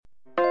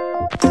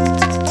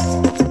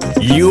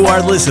You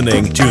are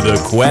listening to The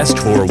Quest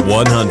for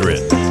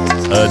 100,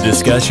 a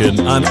discussion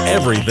on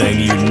everything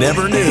you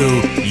never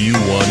knew you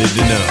wanted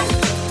to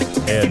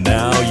know. And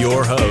now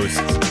your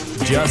hosts,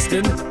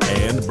 Justin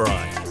and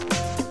Brian.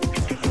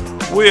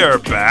 We are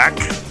back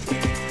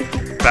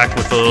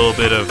with a little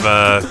bit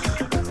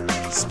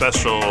of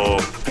special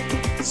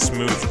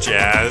smooth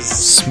jazz.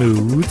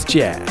 Smooth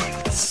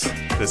jazz.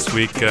 This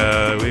week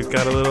we've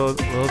got a little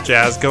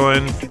jazz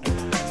going.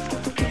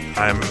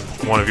 I'm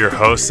one of your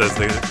hosts, as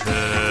the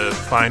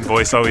fine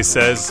voice always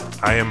says.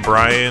 I am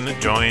Brian,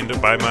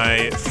 joined by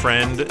my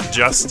friend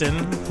Justin.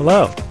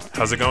 Hello.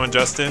 How's it going,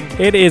 Justin?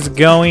 It is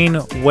going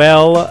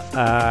well.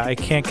 I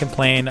can't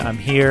complain. I'm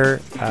here.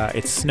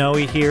 It's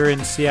snowy here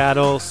in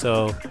Seattle,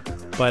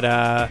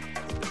 but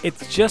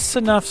it's just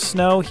enough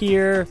snow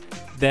here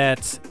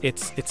that it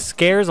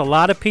scares a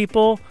lot of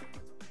people,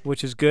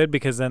 which is good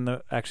because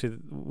then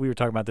we were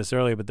talking about this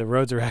earlier, but the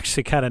roads are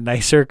actually kind of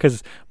nicer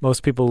because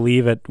most people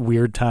leave at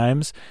weird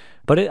times.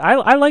 But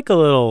I like a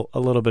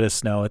little bit of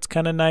snow. It's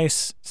kind of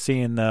nice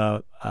seeing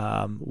the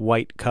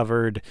white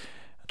covered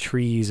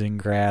trees and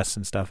grass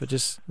and stuff. It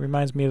just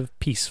reminds me of a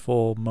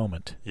peaceful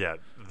moment. Yeah,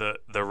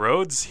 the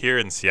roads here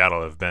in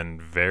Seattle have been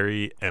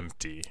very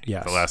empty.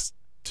 Yes. The last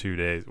 2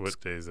 days.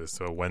 What day is this?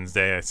 So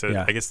Wednesday.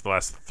 I guess the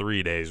last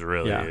 3 days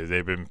really. Yeah.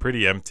 They've been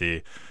pretty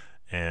empty,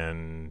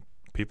 and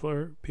people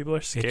are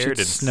scared. It should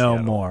in snow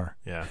Seattle. more.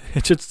 Yeah,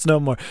 it should snow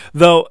more.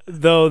 Though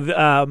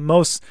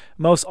most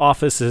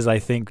offices I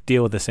think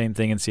deal with the same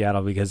thing in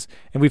Seattle because,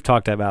 and we've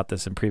talked about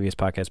this in previous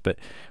podcasts, but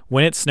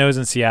when it snows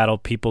in Seattle,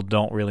 people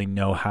don't really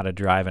know how to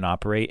drive and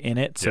operate in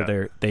it,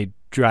 so they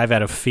drive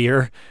out of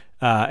fear.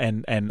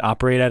 And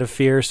operate out of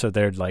fear, so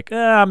they're like,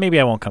 maybe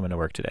I won't come into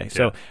work today.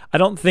 So I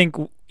don't think,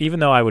 even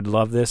though I would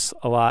love this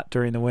a lot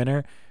during the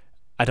winter,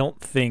 I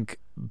don't think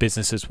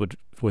businesses would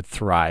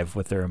thrive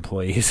with their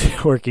employees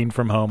working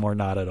from home or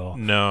not at all.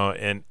 No,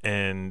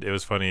 and it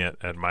was funny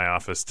at my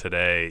office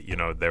today. You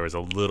know, there was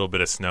a little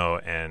bit of snow,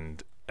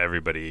 and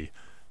everybody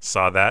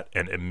saw that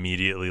and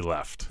immediately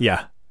left.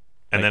 Yeah,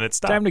 and then it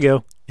stopped. Time to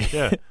go.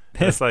 Yeah,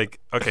 it's like,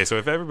 okay, so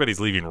if everybody's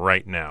leaving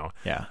right now,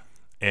 yeah.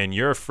 And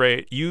you're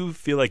afraid, you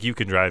feel like you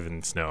can drive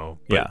in snow.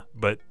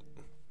 But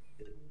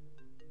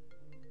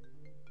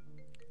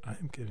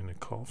I'm getting a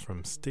call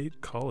from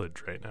State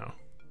College right now.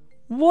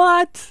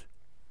 What?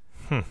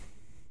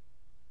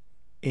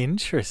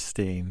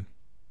 Interesting.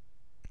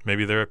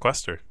 Maybe they're a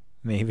Quester.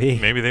 Maybe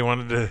they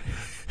wanted to.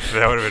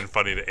 That would have been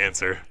funny to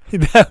answer.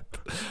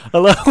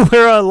 Hello,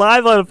 we're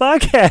live on a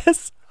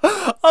podcast.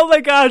 Oh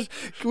my gosh,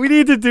 we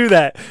need to do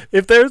that.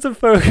 If there's a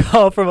phone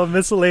call from a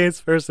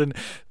miscellaneous person,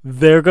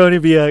 they're going to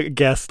be a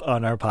guest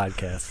on our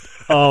podcast.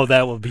 Oh,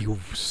 that will be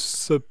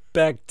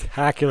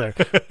spectacular.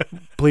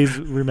 Please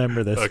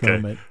remember this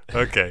moment.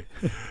 Okay.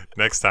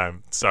 Next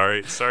time.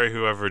 Sorry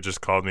whoever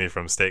just called me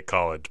from State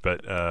College,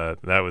 but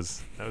that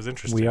was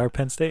interesting. We are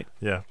Penn State.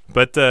 Yeah.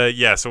 But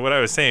so what I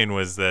was saying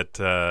was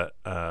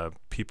that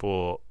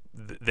people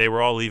they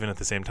were all leaving at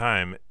the same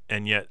time,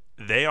 and yet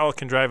they all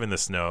can drive in the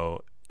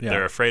snow. Yeah.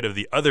 They're afraid of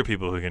the other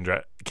people who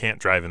can't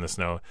drive in the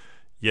snow.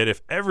 Yet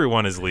if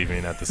everyone is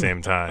leaving at the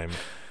same time,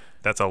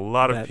 that's a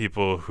lot of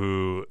people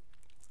who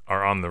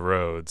are on the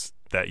roads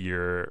that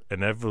you're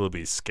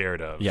inevitably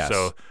scared of. Yes.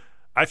 So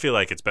I feel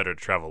like it's better to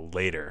travel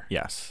later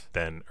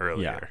than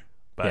earlier.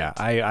 Yeah.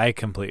 But I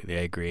completely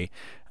agree.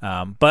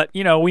 But,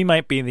 we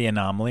might be the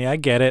anomaly. I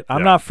get it.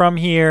 I'm not from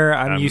here.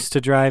 I'm used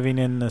to driving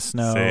in the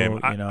snow. Same.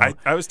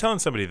 I was telling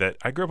somebody that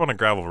I grew up on a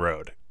gravel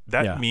road.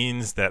 That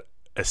means that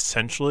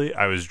essentially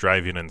I was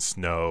driving in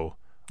snow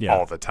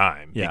all the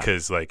time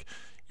because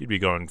you'd be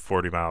going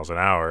 40 miles an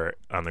hour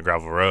on the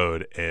gravel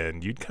road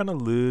and you'd kind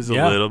of lose a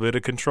little bit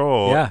of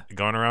control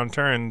going around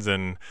turns,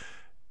 and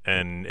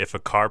if a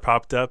car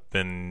popped up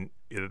and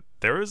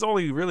there was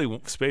only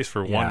really space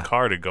for one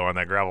car to go on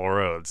that gravel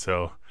road.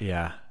 So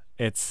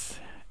it's,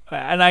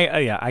 and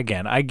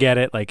again, I get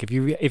it. Like if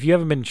you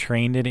haven't been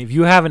trained in it, if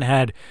you haven't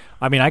had,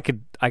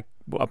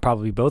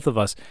 probably both of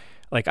us,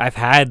 like I've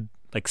had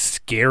like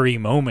scary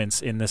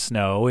moments in the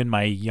snow in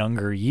my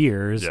younger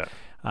years,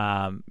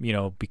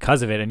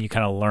 because of it, and you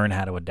kind of learn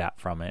how to adapt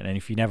from it. And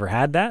if you never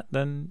had that,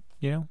 then,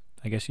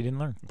 I guess you didn't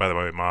learn. By the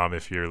way, Mom,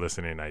 if you're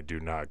listening, I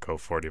do not go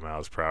 40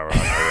 miles per hour on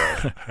my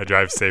road. I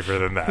drive safer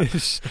than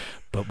that.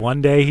 But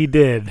one day he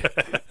did,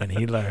 and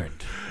he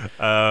learned.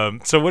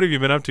 So what have you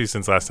been up to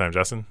since last time,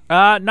 Justin?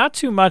 Not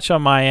too much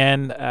on my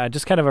end.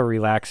 Just kind of a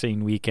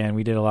relaxing weekend.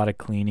 We did a lot of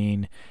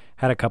cleaning.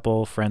 Had a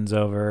couple friends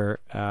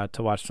over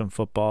to watch some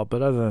football,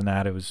 but other than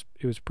that, it was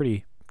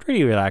pretty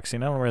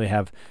relaxing. I don't really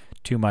have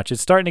too much.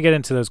 It's starting to get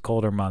into those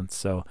colder months,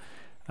 so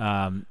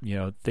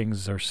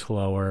things are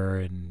slower,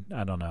 and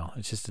I don't know.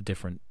 It's just a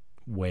different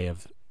way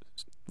of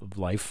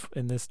life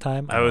in this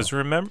time. I was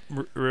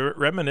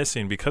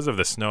reminiscing because of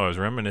the snow. I was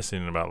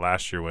reminiscing about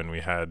last year when we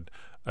had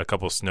a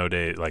couple snow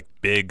days, like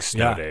big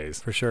snow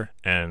days, for sure.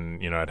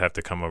 And I'd have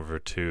to come over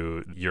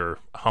to your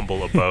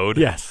humble abode.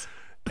 Yes.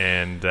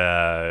 And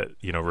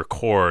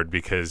record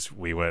because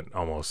we went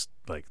almost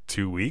like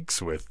 2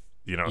 weeks with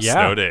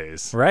snow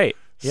days. Right.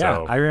 Yeah,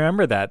 So, I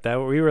remember that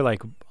we were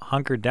like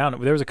hunkered down.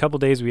 There was a couple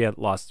days we had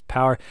lost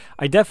power.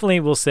 I definitely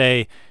will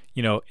say,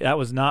 that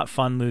was not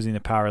fun losing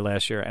the power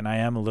last year, and I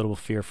am a little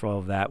fearful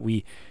of that.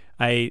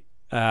 I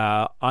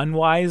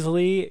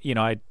unwisely,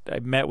 I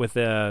met with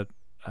a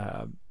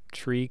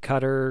tree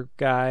cutter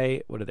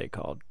guy. What are they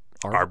called?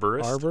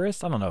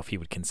 Arborist? I don't know if he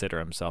would consider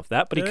himself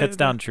that, but he cuts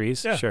down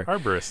trees. Yeah, sure.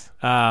 Arborist.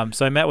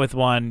 So I met with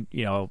one,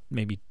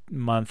 maybe a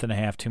month and a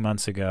half, 2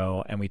 months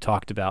ago, and we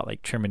talked about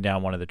like trimming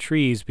down one of the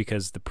trees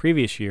because the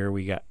previous year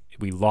we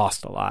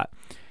lost a lot.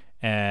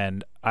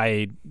 And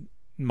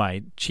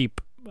my cheap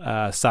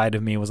side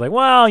of me was like,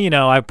 well,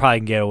 I probably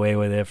can get away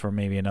with it for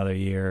maybe another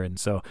year. And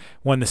so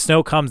when the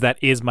snow comes, that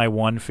is my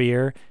one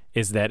fear,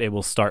 is that it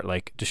will start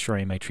like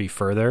destroying my tree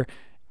further.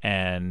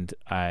 And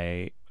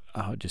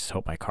I'll just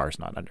hope my car's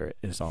not under it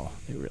is all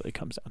it really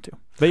comes down to.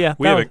 But yeah,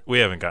 we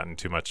haven't gotten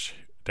too much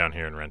down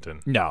here in Renton.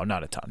 No,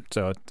 not a ton.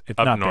 So it's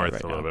up not north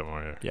right a little now. bit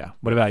more. Yeah.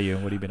 What about you?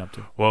 What have you been up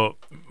to? Well,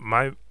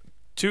 my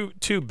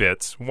two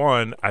bits.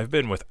 One, I've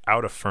been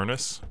without a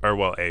furnace,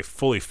 a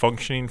fully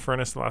functioning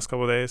furnace the last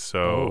couple of days. So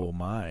oh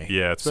my.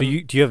 Yeah. Do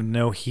you have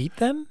no heat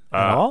then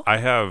at all? I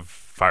have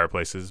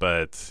fireplaces,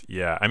 but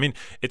yeah, I mean,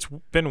 it's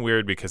been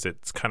weird because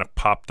it's kind of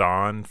popped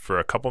on for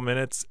a couple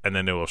minutes and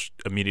then it will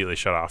immediately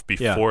shut off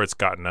before it's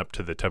gotten up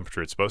to the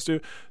temperature it's supposed to.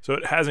 So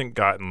it hasn't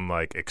gotten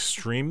like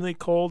extremely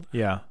cold.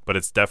 Yeah. But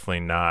it's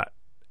definitely not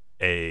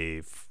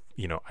a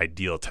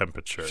ideal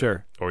temperature.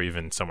 Sure. Or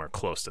even somewhere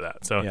close to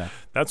that. So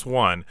that's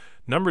one.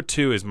 Number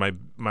two is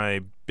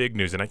my big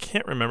news, and I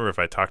can't remember if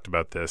I talked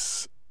about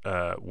this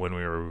when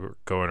we were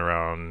going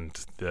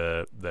around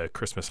the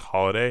Christmas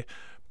holiday,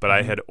 but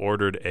I had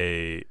ordered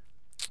a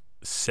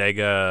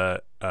Sega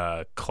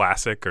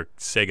Classic or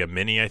Sega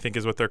Mini, I think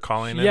is what they're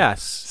calling it.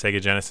 Yes.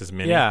 Sega Genesis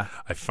Mini. Yeah.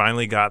 I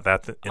finally got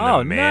that in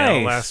the mail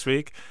nice. last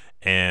week.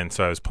 And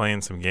so I was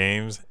playing some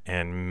games,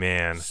 and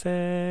man,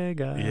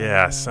 Sega.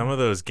 Yeah, some of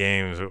those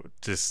games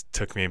just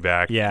took me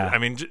back. Yeah. I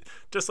mean,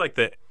 just like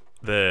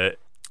the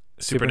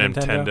Super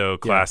Nintendo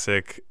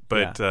Classic,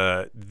 but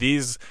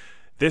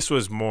this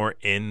was more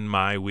in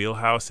my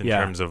wheelhouse in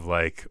terms of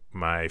like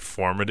my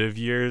formative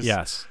years.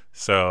 Yes.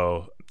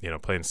 So,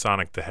 playing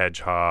Sonic the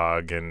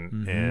Hedgehog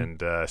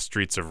and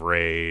Streets of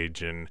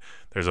Rage, and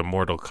there's a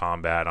Mortal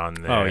Kombat on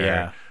there. Oh,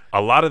 yeah. A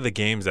lot of the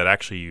games that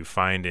actually you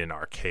find in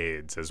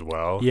arcades as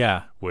well.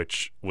 Yeah.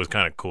 Which was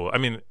kind of cool. I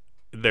mean,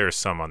 there's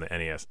some on the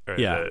NES or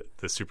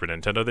the Super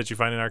Nintendo that you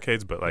find in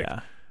arcades, but like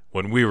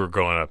when we were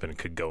growing up and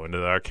could go into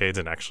the arcades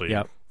and actually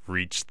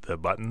reach the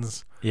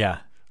buttons.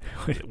 Yeah.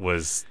 It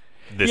was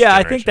this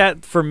generation. I think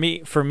that for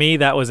me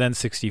that was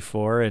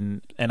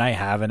N64 and I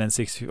have an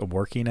N64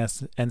 working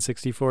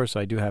N64, so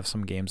I do have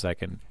some games I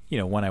can,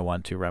 when I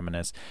want to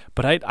reminisce.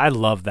 But I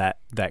love that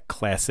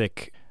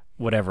classic,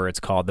 whatever it's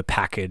called, the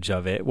package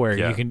of it, where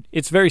you can,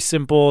 it's very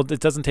simple,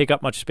 it doesn't take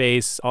up much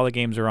space, all the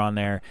games are on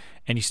there,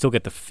 and you still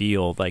get the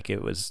feel like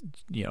it was,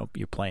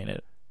 you're playing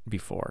it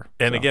before.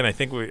 And again, I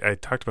think I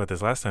talked about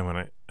this last time when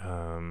I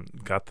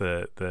got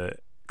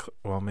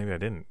well, maybe I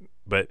didn't,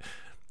 but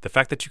the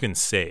fact that you can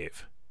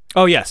save.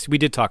 Oh yes, we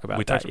did talk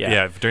about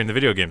that. During the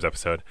video games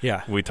episode.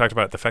 Yeah, we talked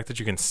about the fact that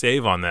you can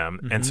save on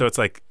them, and so it's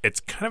like it's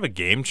kind of a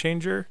game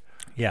changer.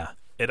 Yeah.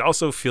 It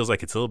also feels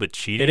like it's a little bit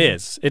cheating. It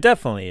is. It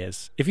definitely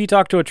is. If you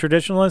talk to a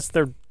traditionalist,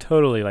 they're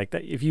totally like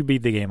that. If you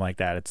beat the game like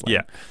that, it's like...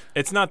 Yeah.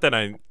 It's not that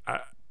I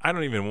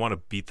don't even want to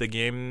beat the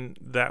game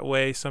that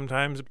way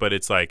sometimes, but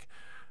it's like,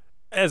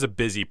 as a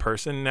busy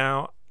person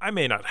now, I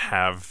may not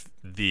have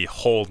the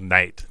whole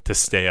night to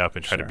stay up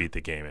and try to beat the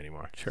game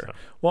anymore. Sure. So.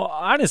 Well,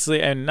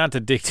 honestly, and not to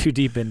dig too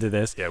deep into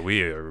this. Yeah,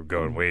 we are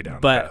going way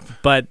down. But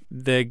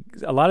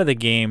a lot of the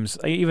games,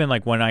 even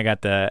like when I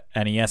got the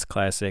NES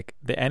Classic,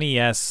 the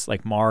NES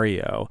like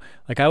Mario,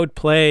 like I would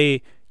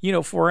play,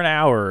 for an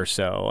hour or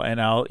so,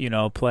 and I'll,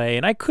 play,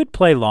 and I could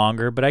play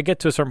longer, but I get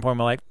to a certain point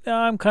where I'm like,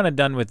 I'm kind of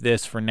done with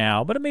this for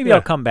now, but maybe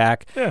I'll come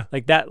back. Yeah.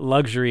 Like that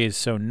luxury is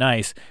so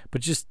nice,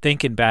 but just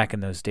thinking back in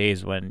those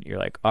days when you're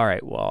like, all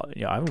right, well,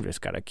 I've just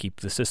got to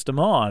keep the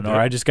system on, or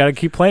I just got to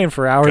keep playing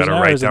for hours and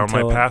hours. Got to write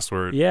down my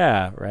password.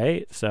 Yeah,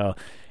 right? So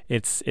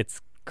it's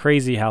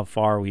crazy how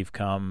far we've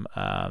come.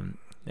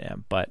 Yeah,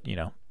 but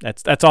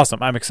that's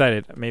awesome. I'm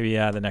excited. Maybe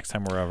the next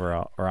time we're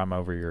over, or I'm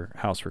over your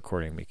house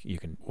recording, you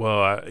can.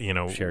 Well,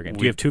 share a game.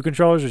 Do you have two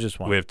controllers or just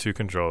one? We have two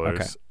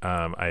controllers.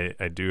 Okay.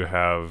 I do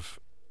have.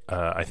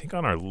 I think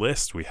on our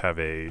list we have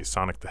a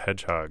Sonic the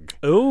Hedgehog.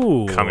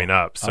 Coming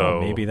up.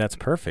 So maybe that's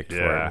perfect for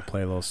it. We'll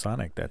play a little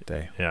Sonic that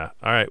day. Yeah.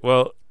 All right.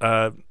 Well.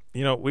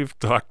 We've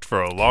talked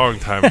for a long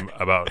time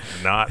about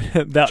not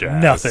jazz.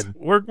 Nothing.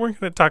 We're going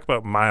to talk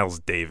about Miles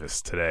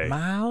Davis today.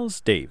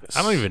 Miles Davis.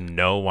 I don't even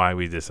know why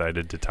we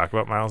decided to talk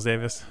about Miles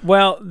Davis.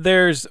 Well,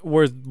 there's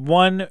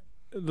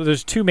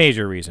two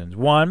major reasons.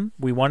 One,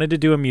 we wanted to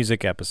do a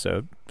music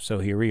episode, so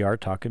here we are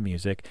talking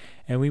music,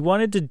 and we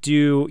wanted to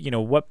do,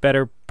 what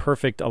better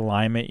perfect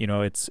alignment.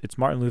 It's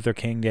Martin Luther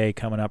King Day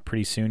coming up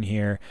pretty soon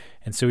here,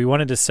 and so we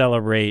wanted to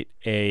celebrate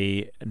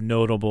a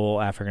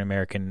notable African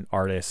American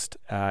artist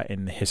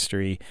in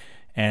history,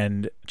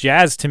 and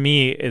jazz to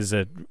me is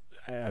a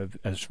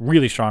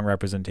really strong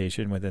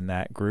representation within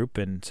that group,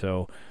 and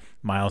so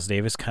Miles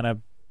Davis kind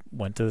of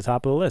went to the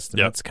top of the list,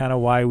 and that's kind of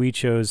why we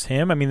chose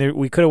him. I mean,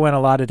 we could have went a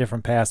lot of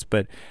different paths,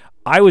 but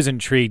I was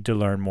intrigued to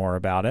learn more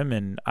about him,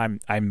 and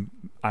I'm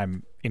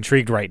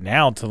intrigued right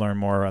now to learn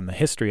more on the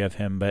history of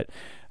him. But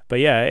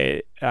yeah,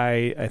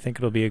 I think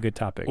it'll be a good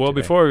topic. Well,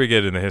 today. Before we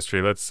get into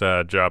history, let's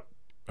drop.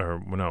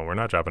 Or no, we're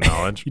not dropping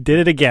knowledge. You did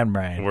it again,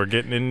 Brian. We're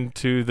getting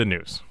into the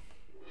news.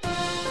 You're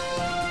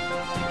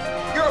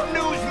a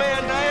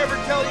newsman. Did I ever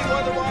tell you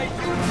otherwise?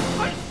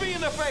 Punch me in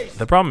the face.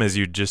 The problem is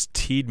you just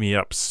teed me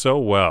up so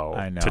well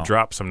to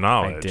drop some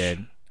knowledge. I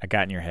did. I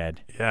got in your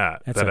head. Yeah,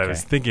 I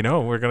was thinking,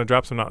 we're going to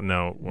drop some knowledge.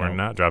 No, we're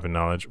not dropping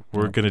knowledge.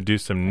 We're going to do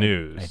some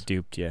news. I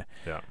duped you.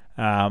 Yeah.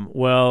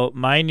 Well,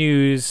 my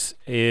news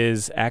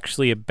is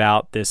actually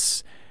about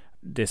this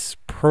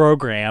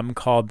program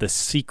called the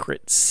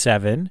Secret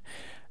 7.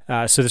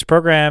 So this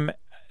program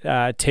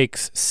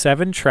takes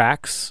 7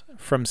 tracks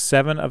from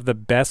 7 of the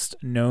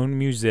best-known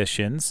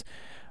musicians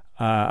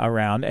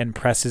around and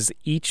presses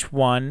each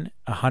one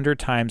 100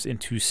 times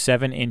into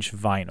 7-inch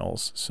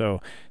vinyls.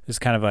 So this is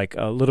kind of like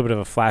a little bit of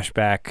a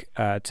flashback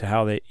to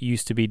how they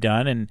used to be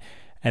done,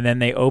 and then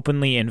they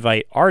openly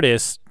invite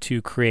artists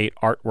to create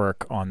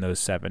artwork on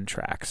those 7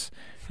 tracks.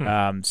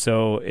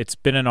 So it's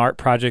been an art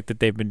project that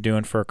they've been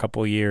doing for a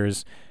couple of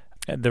years.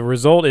 The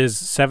result is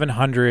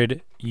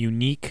 700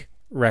 unique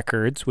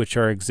records, which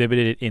are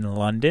exhibited in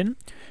London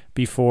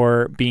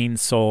before being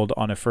sold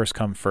on a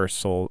first-come,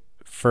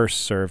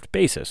 first-served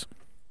basis.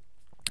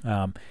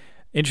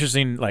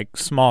 Interesting, like,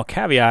 small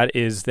caveat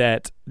is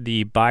that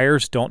the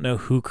buyers don't know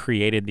who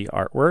created the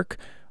artwork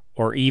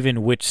or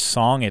even which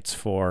song it's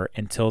for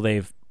until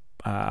they've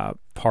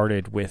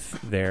parted with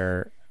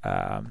their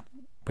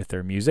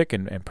music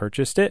and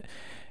purchased it,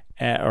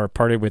 or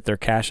parted with their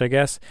cash, I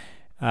guess.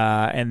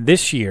 And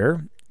this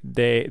year,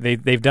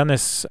 they've done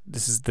this.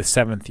 This is the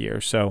 7th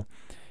year. So,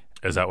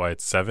 is that why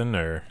it's 7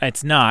 or?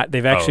 It's not.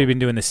 They've actually been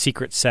doing the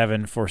Secret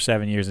 7 for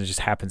 7 years, and it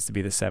just happens to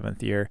be the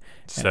 7th year.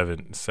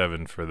 7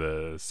 for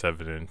the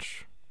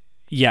 7-inch.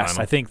 Yes,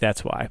 final. I think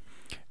that's why.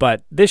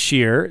 But this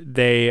year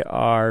they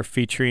are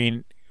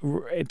featuring.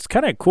 It's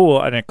kind of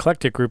cool, an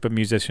eclectic group of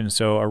musicians.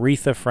 So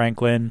Aretha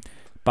Franklin,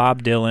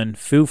 Bob Dylan,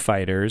 Foo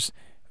Fighters,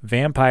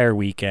 Vampire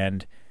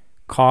Weekend,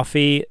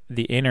 Coffee,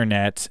 The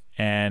Internet,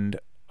 and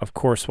of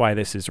course, why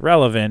this is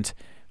relevant,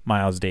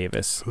 Miles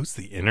Davis. Who's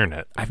The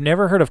Internet? I've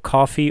never heard of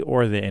Coffee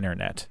or The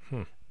Internet,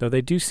 though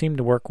they do seem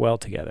to work well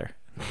together.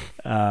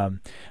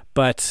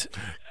 But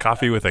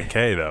Coffee with a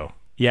K, though.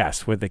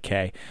 Yes, with a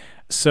K.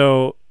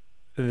 So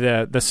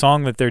the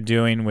song that they're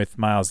doing with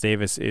Miles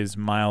Davis is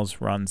Miles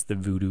Runs the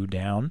Voodoo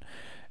Down.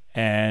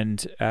 And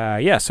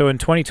so in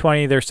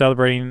 2020, they're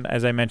celebrating,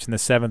 as I mentioned, the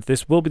 7th.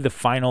 This will be the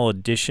final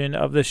edition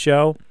of the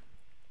show,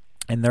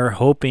 and they're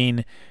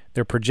hoping,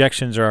 their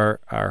projections are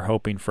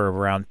hoping for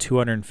around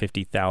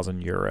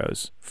 250,000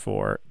 euros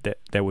for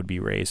that would be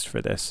raised for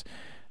this.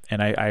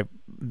 And I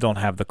don't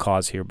have the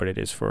cause here, but it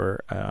is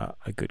for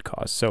a good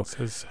cause. So it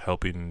says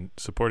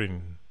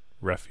supporting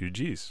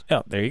refugees.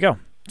 Oh, there you go.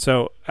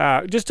 So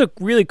just a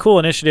really cool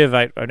initiative.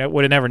 I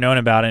would have never known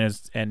about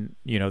it, and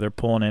they're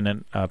pulling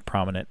in a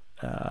prominent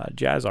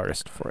jazz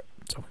artist for it.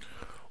 So,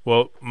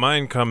 well,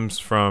 mine comes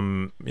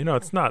from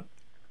it's not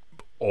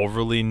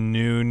overly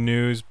new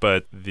news,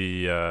 but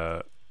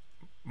the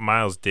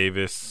Miles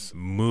Davis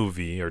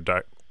movie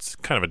it's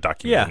kind of a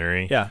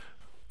documentary. Yeah.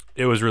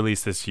 It was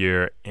released this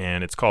year,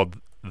 and it's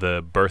called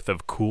The Birth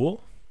of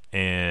Cool,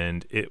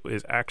 and it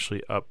is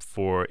actually up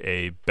for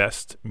a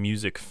Best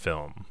Music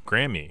Film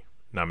Grammy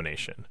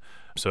nomination.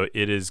 So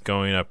it is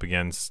going up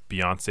against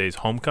Beyonce's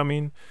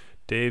Homecoming,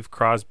 Dave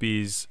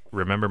Crosby's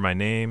Remember My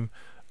Name,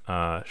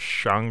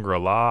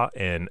 Shangri-La,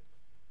 and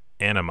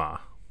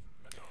Anima.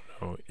 I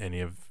don't know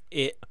any of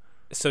it.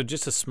 So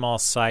just a small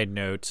side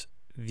note,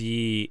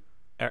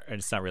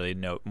 it's not really a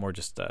note, more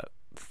just a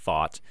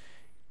thought,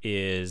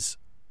 is,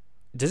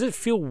 does it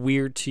feel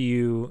weird to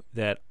you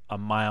that a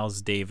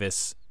Miles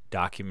Davis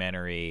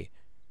documentary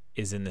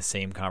is in the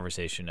same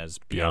conversation as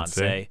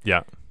Beyonce?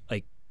 Yeah.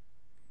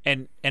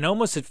 And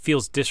almost it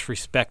feels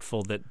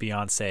disrespectful that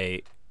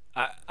Beyonce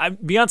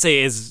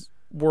is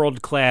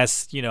world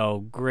class,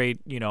 great,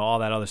 all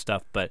that other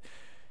stuff. But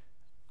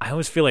I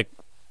always feel like,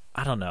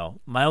 I don't know,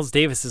 Miles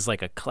Davis is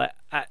like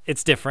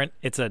it's different.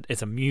 It's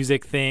a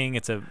music thing.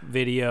 It's a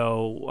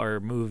video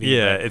or movie.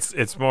 Yeah,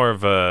 it's more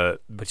of a.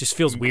 But it just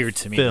feels weird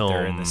to me that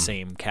they're in the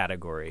same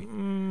category.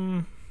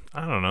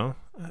 I don't know.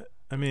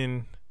 I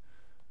mean,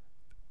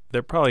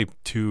 they're probably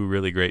 2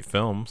 really great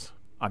films.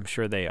 I'm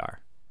sure they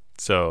are.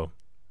 So.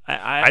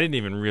 I didn't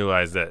even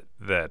realize that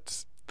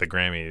the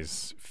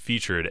Grammys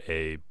featured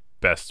a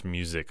Best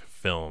Music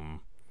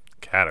Film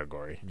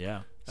category.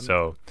 Yeah.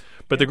 So,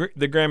 but the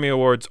Grammy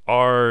Awards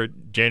are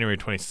January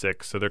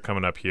 26th, so they're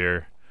coming up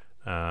here.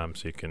 So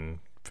you can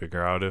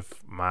figure out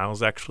if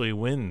Miles actually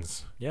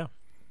wins. Yeah.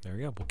 There we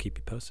go. We'll keep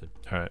you posted.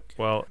 All right.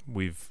 Well,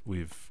 we've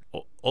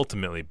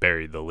ultimately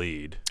buried the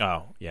lead.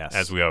 Oh, yes.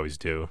 As we always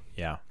do.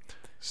 Yeah.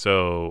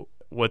 So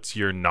what's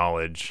your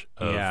knowledge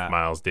of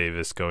Miles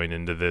Davis going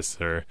into this,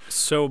 or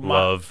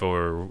love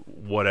or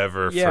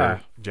whatever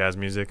for jazz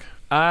music?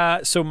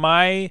 So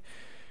my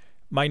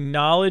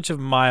knowledge of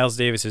Miles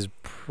Davis is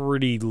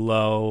pretty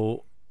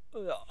low.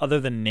 Other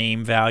than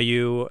name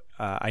value,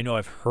 I know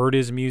I've heard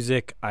his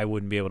music. I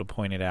wouldn't be able to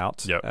point it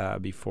out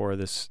before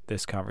this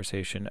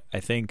conversation. I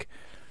think,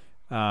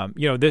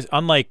 this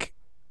unlike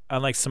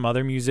some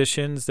other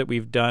musicians that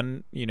we've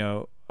done, in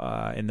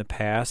the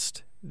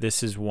past,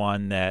 this is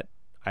one that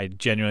I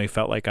genuinely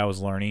felt like I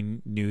was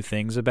learning new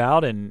things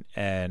about,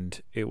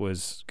 and it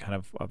was kind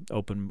of an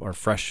open or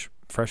fresh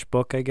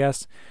book, I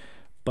guess.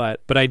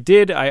 But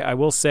I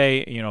will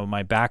say,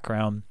 my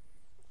background,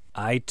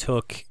 I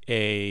took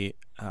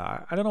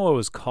I don't know what it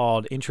was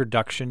called,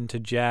 Introduction to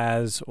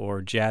Jazz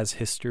or Jazz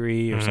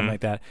History or something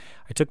like that.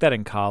 I took that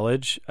in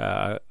college,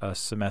 a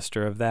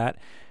semester of that,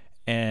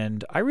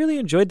 and I really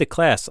enjoyed the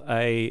class.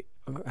 I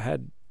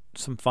had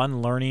some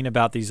fun learning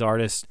about these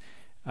artists.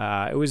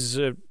 It was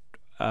a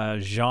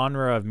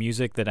genre of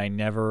music that I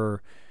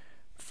never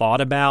thought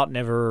about,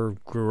 never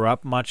grew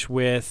up much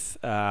with.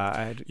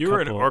 You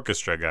were an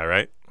orchestra guy,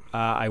 right?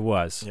 I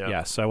was,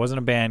 yes. So I wasn't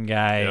a band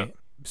guy. Yeah.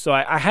 So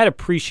I had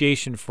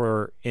appreciation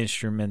for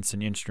instruments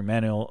and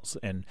instrumentals,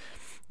 and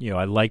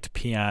I liked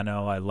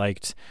piano. I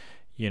liked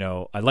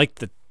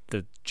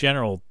the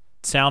general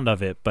sound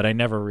of it, but I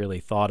never really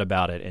thought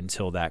about it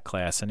until that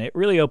class, and it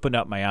really opened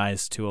up my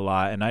eyes to a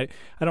lot. And I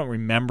don't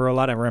remember a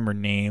lot. I remember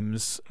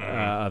names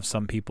of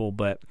some people,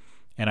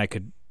 and I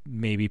could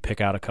maybe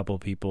pick out a couple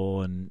of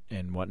people and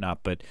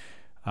whatnot. But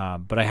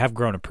I have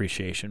grown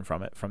appreciation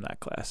from that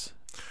class.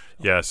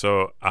 Yeah.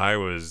 So I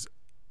was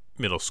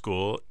middle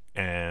school,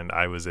 and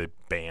I was a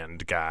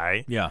band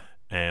guy. Yeah.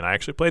 And I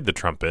actually played the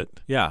trumpet.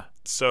 Yeah.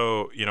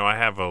 So, I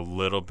have a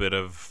little bit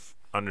of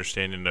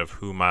understanding of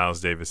who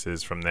Miles Davis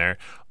is from there.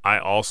 I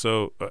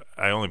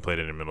only played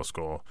it in middle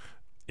school,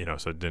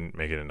 so didn't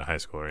make it into high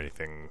school or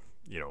anything,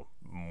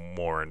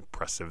 more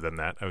impressive than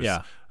that. I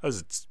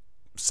was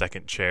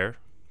second chair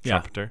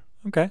trumpeter.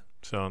 Okay.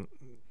 So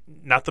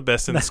not the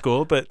best in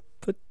school, but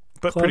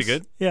pretty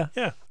good. Yeah.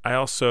 Yeah. I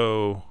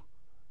also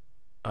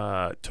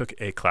took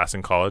a class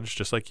in college,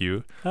 just like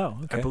you. Oh,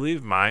 okay. I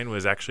believe mine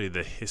was actually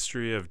the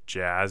history of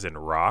jazz and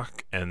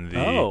rock, and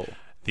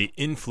the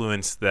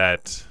influence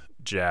that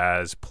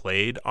jazz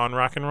played on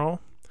rock and roll.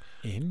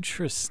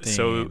 Interesting.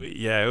 So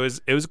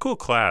it was a cool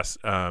class.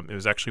 It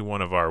was actually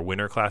one of our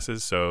winter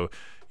classes. So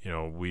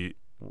we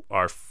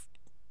are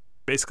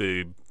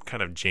basically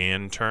kind of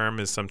Jan term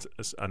is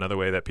another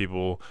way that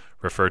people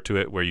refer to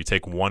it, where you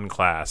take one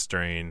class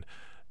during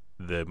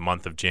the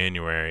month of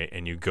January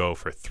and you go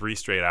for 3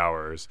 straight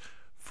hours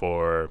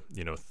for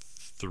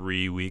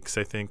 3 weeks,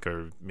 I think,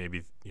 or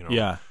maybe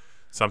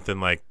something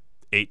like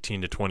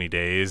 18 to 20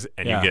 days,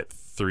 and you get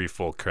 3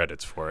 full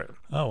credits for it.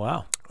 Oh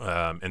wow.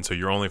 And so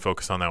you're only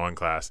focused on that one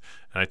class.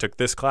 And I took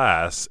this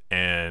class,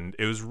 and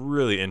it was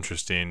really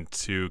interesting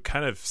to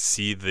kind of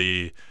see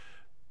the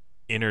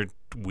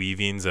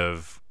interweavings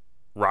of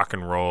rock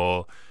and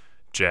roll,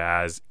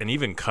 jazz, and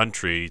even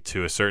country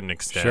to a certain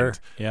extent. Sure.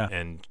 Yeah.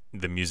 And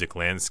the music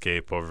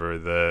landscape over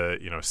the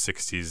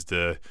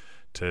 60s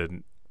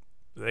to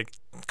like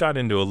got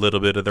into a little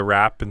bit of the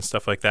rap and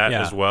stuff like that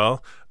as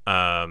well.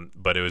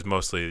 But it was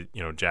mostly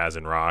jazz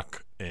and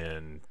rock,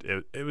 and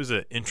it was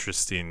an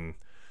interesting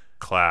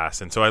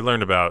class. And so I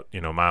learned about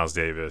Miles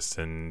Davis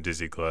and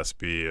Dizzy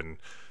Gillespie and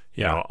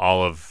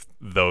all of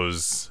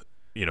those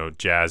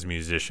jazz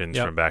musicians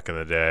from back in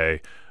the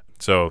day.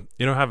 So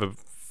have a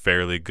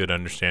fairly good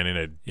understanding.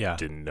 I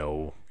didn't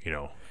know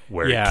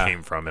where it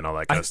came from and all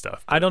that kind of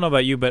stuff. I don't know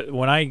about you, but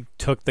when I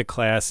took the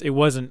class, it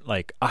wasn't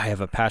like I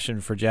have a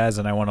passion for jazz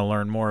and I want to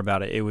learn more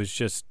about it. It was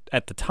just,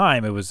 at the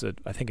time, it was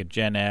I think a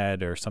gen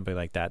ed or something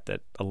like that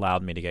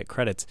allowed me to get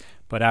credits.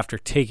 But after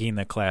taking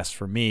the class,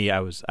 for me,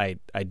 I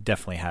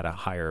definitely had a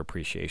higher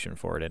appreciation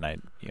for it, and I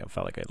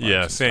felt like I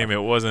learned same.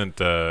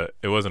 Stuff.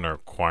 It wasn't a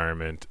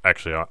requirement.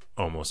 Actually,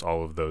 almost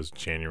all of those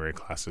January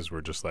classes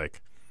were just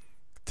like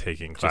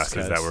taking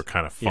classes that were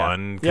kind of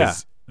fun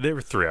because they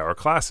were 3-hour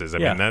classes. I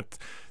mean, that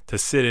to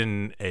sit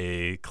in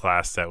a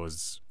class that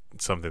was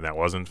something that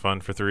wasn't fun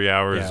for 3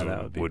 hours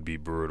would be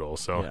brutal.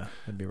 So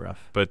it'd be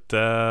rough. But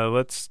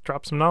let's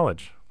drop some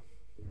knowledge.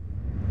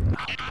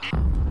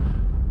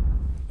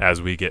 As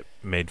we get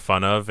made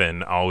fun of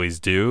and always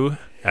do,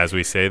 as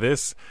we say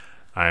this,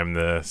 I'm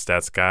the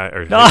stats guy.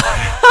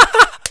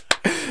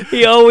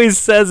 He always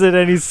says it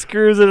and he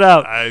screws it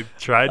up. I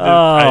tried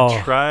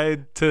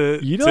to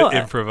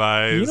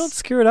improvise. You don't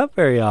screw it up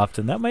very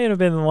often. That might have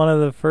been one of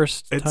the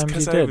first times you did.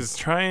 It's because I was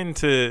trying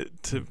to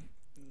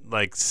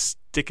like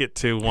stick it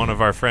to one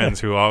of our friends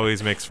who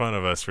always makes fun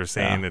of us for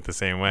saying it the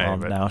same way. Well,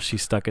 now she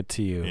stuck it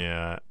to you.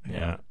 Yeah.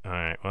 All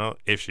right. Well,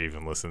 if she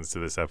even listens to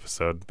this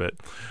episode. But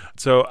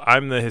so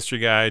I'm the history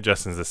guy.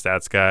 Justin's the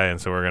stats guy. And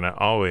so we're going to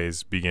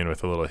always begin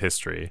with a little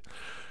history.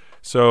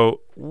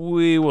 So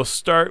we will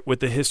start with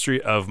the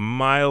history of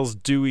Miles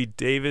Dewey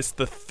Davis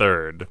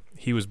III.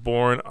 He was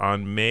born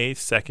on May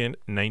 2nd,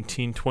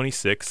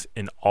 1926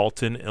 in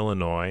Alton,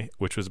 Illinois,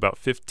 which was about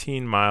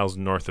 15 miles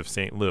north of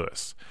St.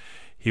 Louis.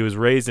 He was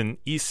raised in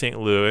East St.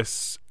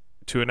 Louis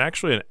to an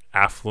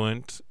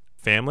affluent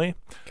family.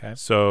 Okay.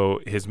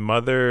 So his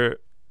mother,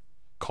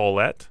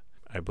 Colette,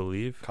 I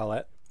believe.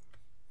 Colette?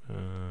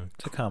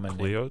 It's a common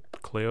name.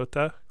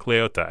 Cleota?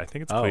 Cleota. I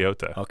think it's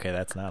Cleota. Okay,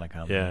 that's not a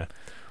common name.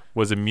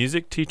 Was a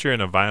music teacher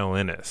and a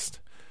violinist.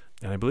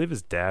 And I believe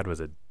his dad was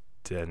a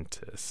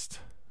dentist.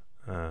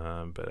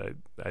 But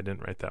I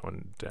didn't write that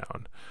one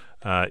down.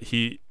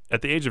 He,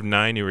 at the age of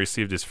 9, he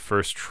received his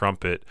first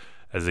trumpet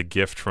as a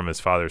gift from his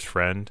father's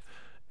friend.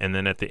 And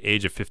then at the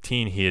age of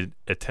 15, he had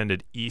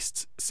attended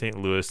East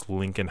St. Louis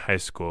Lincoln High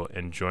School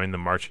and joined the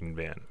marching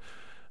band.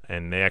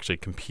 And they actually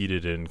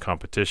competed in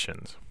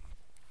competitions.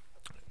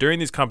 During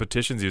these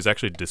competitions, he was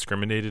actually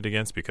discriminated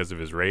against because of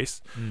his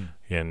race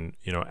and,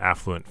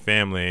 affluent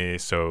family.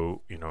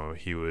 So,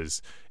 he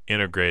was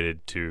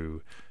integrated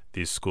to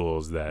these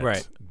schools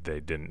that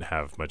they didn't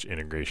have much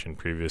integration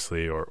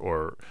previously,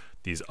 or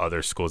these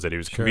other schools that he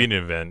was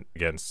competing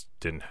against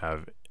didn't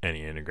have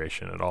any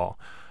integration at all.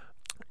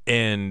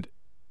 And,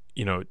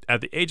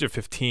 at the age of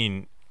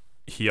 15,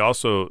 he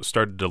also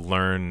started to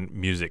learn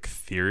music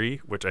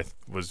theory, which I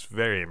was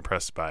very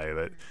impressed by.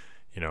 That,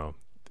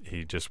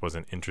 he just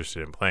wasn't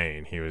interested in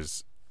playing. He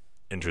was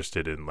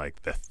interested in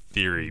like the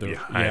theory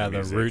behind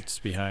music. The roots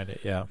behind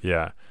it.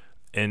 Yeah.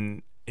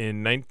 And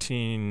in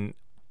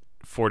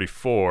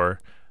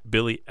 1944,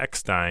 Billy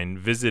Eckstine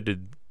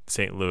visited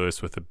St.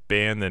 Louis with a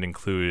band that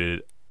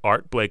included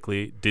Art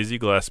Blakey, Dizzy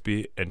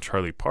Gillespie, and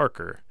Charlie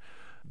Parker.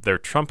 Their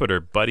trumpeter,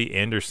 Buddy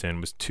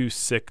Anderson, was too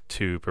sick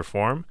to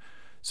perform,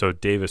 so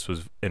Davis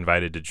was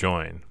invited to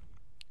join.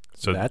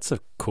 So that's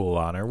a cool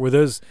honor. Were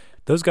those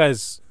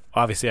guys?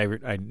 Obviously,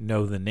 I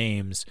know the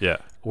names. Yeah.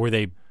 Were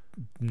they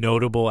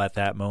notable at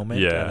that moment?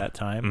 Yeah. At that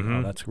time? Mm-hmm.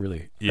 Oh, that's a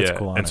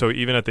cool honor. And so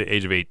even at the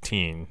age of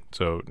 18,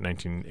 so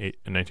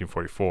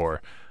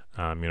 1944,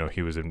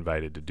 he was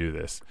invited to do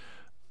this.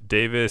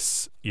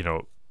 Davis,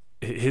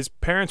 his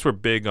parents were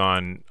big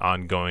on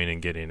going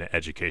and getting an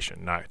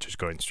education, not just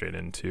going straight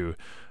into,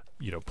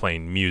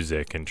 playing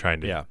music and trying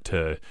to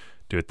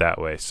do it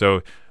that way.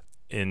 So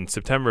in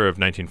September of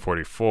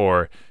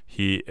 1944,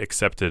 he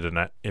accepted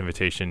an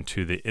invitation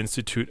to the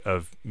Institute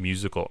of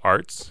Musical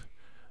Arts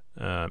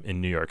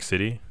in New York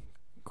City.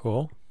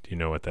 Cool. Do you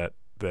know what that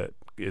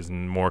is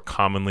more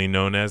commonly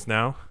known as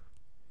now?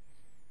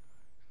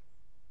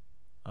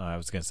 I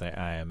was going to say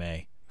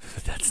IMA,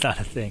 but that's not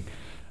a thing.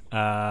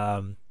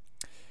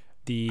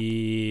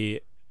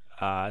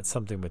 It's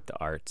something with the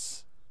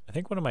arts. I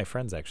think one of my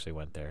friends actually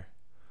went there.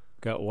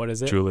 What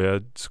is it?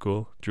 Juilliard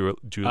School.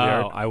 Juilliard.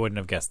 Oh, I wouldn't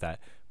have guessed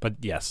that. But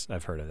yes,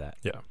 I've heard of that.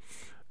 Yeah.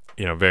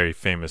 Very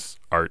famous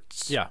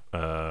arts. Yeah.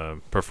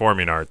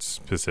 Performing arts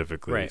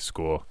specifically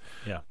school.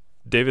 Yeah.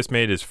 Davis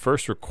made his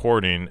first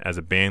recording as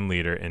a band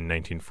leader in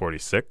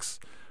 1946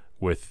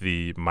 with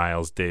the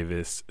Miles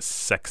Davis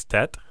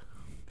Sextet.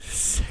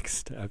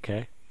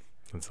 Okay.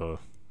 It's a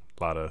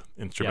lot of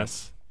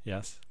instruments.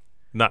 Yes.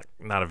 Not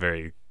a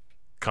very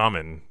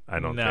common, I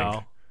don't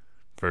think,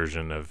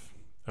 version of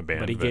a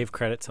band. But he gave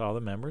credit to all the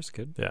members.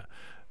 Good. Yeah.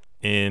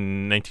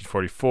 In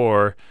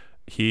 1944,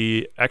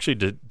 he actually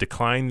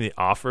declined the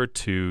offer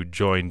to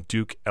join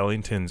Duke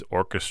Ellington's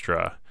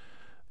orchestra,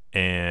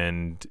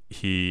 and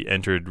he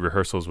entered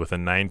rehearsals with a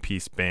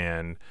 9-piece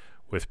band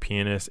with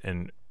pianist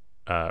and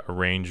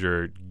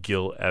arranger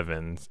Gil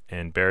Evans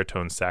and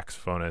baritone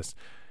saxophonist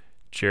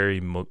Jerry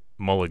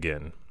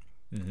Mulligan.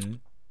 Mm-hmm.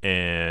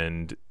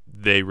 And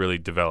they really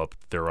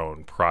developed their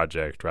own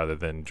project rather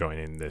than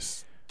joining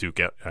this Duke.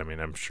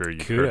 I'm sure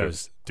you've heard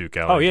of Duke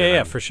Ellington. Oh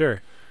yeah, for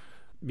sure.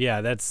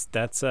 Yeah,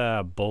 that's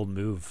a bold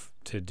move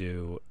to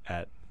do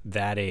at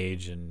that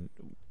age and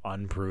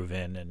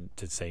unproven, and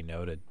to say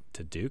no to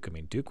Duke. I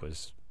mean, Duke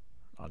was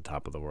on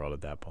top of the world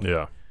at that point.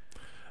 Yeah.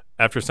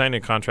 After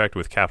signing a contract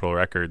with Capitol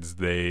Records,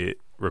 they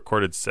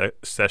recorded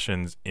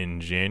sessions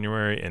in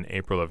January and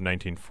April of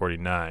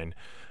 1949,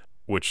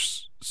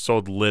 which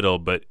sold little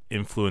but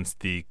influenced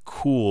the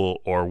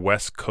cool or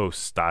West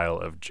Coast style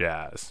of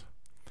jazz.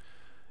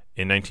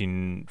 In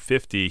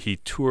 1950, he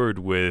toured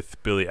with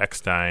Billy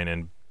Eckstine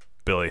and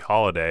Billie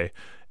Holiday,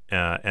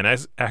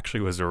 and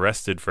actually was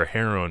arrested for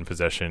heroin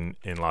possession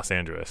in Los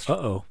Angeles.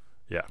 Uh-oh.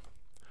 Yeah.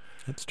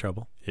 That's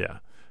trouble. Yeah.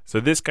 So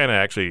this kind of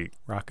actually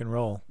rock and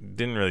roll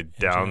didn't really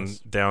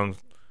down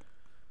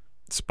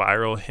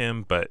spiral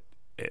him, but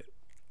it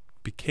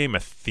became a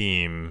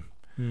theme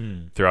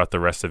throughout the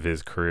rest of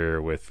his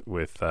career with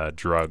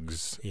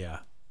drugs. Yeah.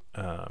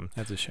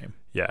 That's a shame.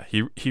 Yeah.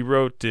 He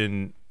wrote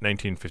in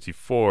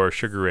 1954,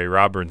 Sugar Ray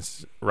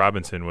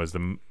Robinson was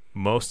the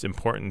most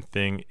important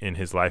thing in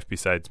his life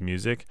besides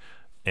music,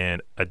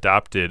 and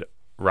adopted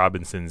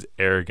Robinson's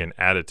arrogant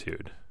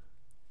attitude.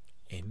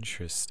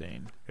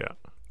 Interesting. Yeah.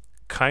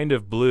 Kind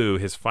of Blue,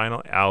 his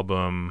final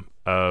album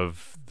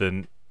of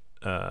the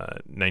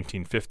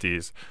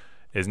 1950s,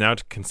 is now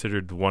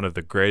considered one of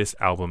the greatest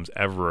albums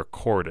ever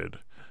recorded.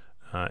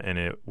 and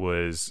it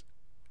was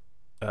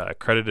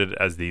credited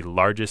as the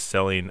largest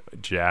selling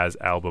jazz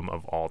album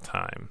of all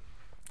time.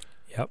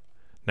 Yep.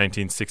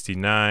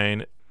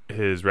 1969,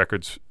 his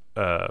record's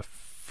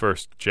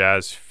first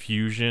jazz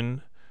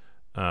fusion,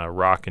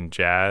 rock and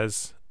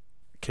jazz,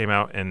 came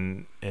out,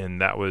 and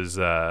that was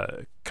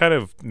kind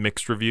of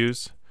mixed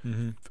reviews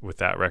with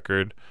that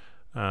record.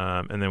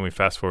 And then we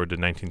fast forward to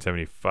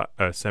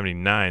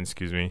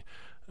 1979,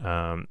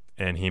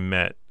 and he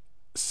met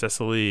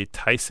Cicely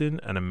Tyson,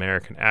 an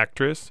American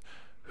actress,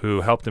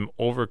 who helped him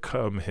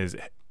overcome his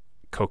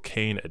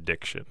cocaine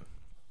addiction.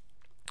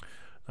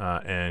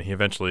 And he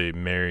eventually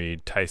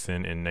married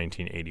Tyson in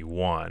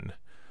 1981.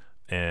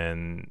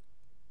 And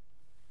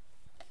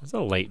it was a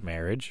late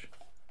marriage.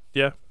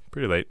 Yeah,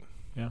 pretty late.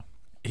 Yeah.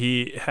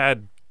 He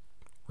had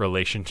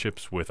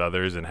relationships with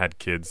others and had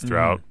kids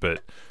throughout,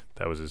 but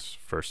that was his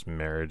first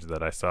marriage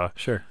that I saw.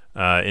 Sure.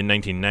 In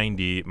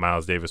 1990,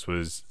 Miles Davis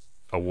was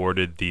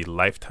awarded the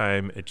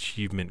Lifetime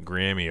Achievement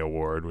Grammy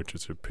Award, which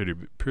is a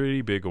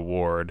pretty big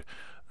award.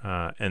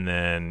 And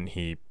then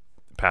he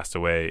passed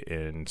away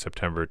in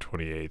September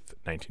 28th,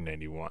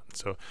 1991.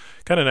 So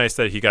kind of nice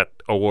that he got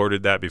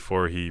awarded that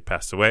before he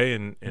passed away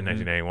in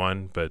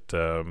 1991. But,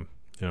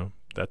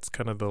 that's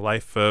kind of the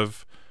life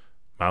of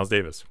Miles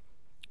Davis.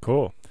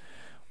 Cool.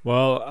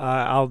 Well,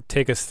 I'll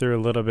take us through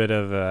a little bit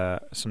of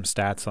some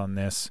stats on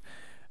this.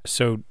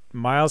 So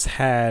Miles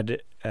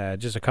had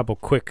just a couple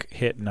quick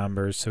hit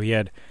numbers. So he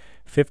had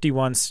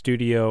 51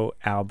 studio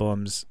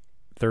albums,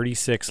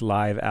 36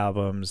 live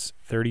albums,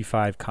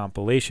 35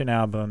 compilation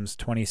albums,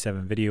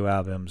 27 video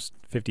albums,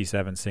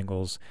 57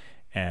 singles,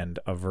 and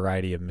a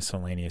variety of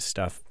miscellaneous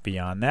stuff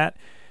beyond that.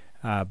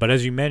 But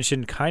as you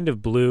mentioned, Kind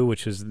of Blue,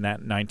 which was in that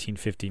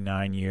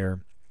 1959 year,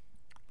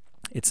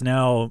 it's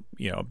now,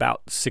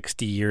 about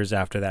 60 years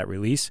after that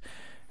release.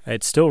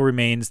 It still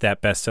remains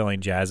that best-selling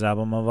jazz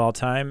album of all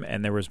time,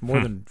 and there was more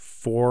than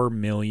 4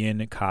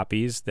 million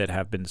copies that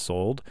have been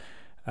sold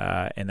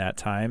in that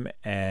time.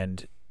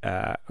 And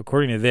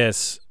according to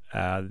this,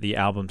 the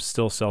album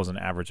still sells an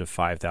average of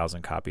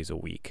 5,000 copies a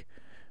week,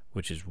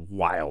 which is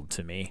wild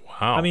to me.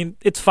 Wow. I mean,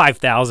 it's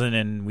 5,000,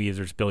 and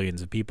there's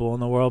billions of people in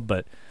the world,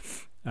 but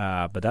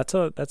that's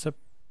a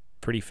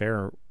pretty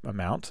fair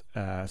amount.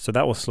 So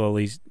that will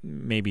slowly,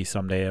 maybe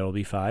someday it'll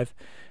be 5.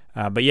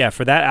 But yeah,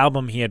 for that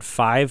album, he had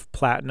 5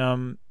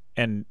 platinum,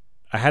 and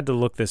I had to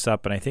look this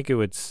up, and I think it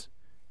was,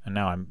 and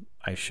now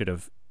I should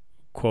have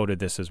quoted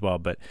this as well,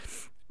 but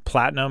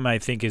platinum, I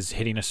think, is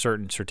hitting a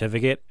certain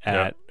certificate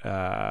at,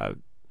 I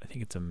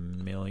think it's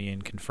 1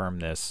 million, confirm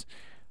this.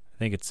 I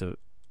think it's or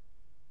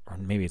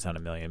maybe it's not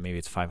 1 million, maybe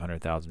it's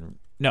 500,000.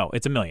 No,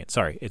 it's 1 million,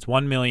 sorry. It's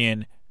 1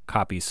 million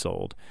copies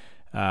sold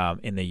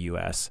in the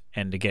U.S.,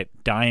 and to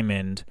get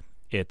diamond,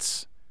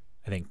 it's,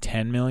 I think,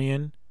 10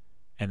 million,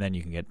 and then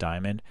you can get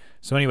diamond.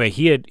 So anyway,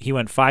 he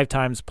went 5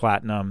 times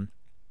platinum,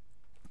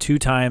 2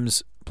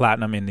 times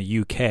platinum in the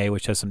UK,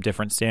 which has some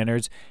different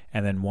standards,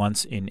 and then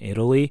once in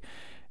Italy.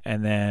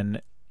 And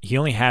then he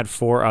only had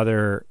 4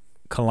 other,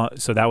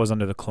 so that was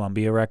under the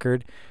Columbia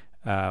record,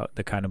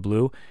 the Kind of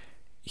Blue.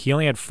 He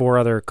only had 4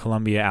 other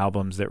Columbia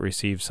albums that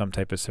received some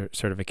type of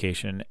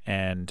certification,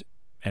 and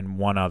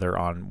one other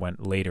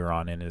went later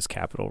on in his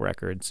Capitol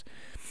records.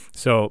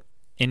 So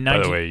in By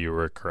the way, you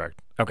were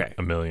correct. Okay.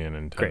 1 million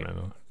and 10 Great.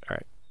 million. All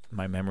right.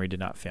 My memory did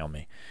not fail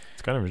me.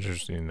 It's kind of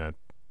interesting that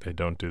they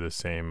don't do the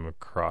same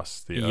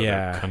across the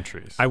other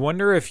countries. I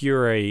wonder if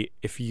you're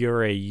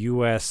a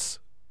U.S.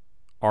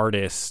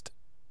 artist,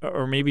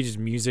 or maybe just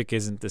music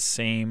isn't the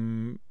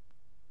same.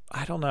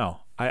 I don't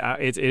know.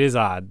 It is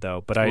odd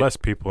though. But less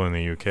people in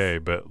the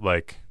UK, but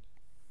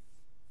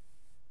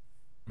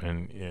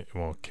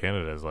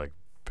Canada is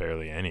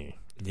barely any.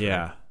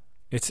 Yeah.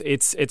 It's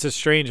a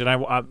strange, and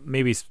I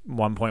maybe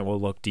one point we'll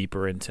look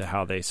deeper into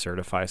how they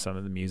certify some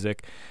of the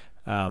music.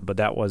 But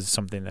that was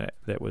something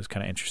that was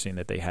kind of interesting,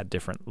 that they had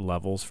different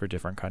levels for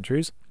different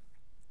countries.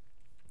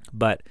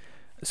 But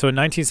so in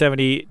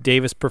 1970,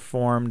 Davis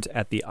performed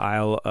at the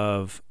Isle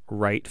of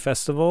Wight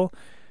Festival,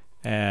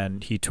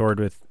 and he toured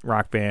with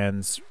rock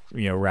bands,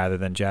 rather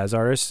than jazz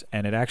artists.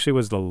 And it actually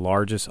was the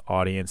largest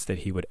audience that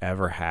he would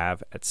ever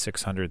have, at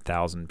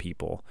 600,000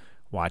 people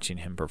watching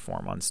him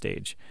perform on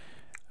stage.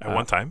 At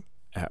one time?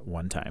 At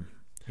one time,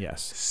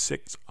 yes.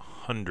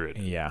 600.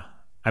 Yeah.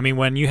 I mean,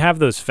 when you have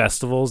those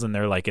festivals and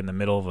they're in the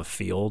middle of a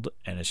field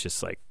and it's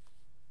just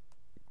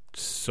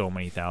so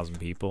many thousand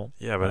people.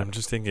 Yeah, but I'm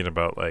just thinking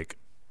about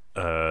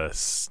a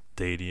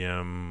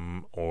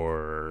stadium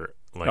or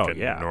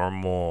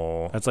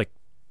normal. That's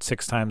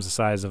 6 times the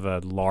size of a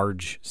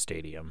large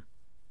stadium.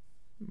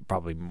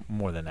 Probably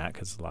more than that,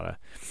 because a lot of.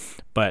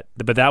 But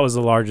that was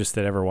the largest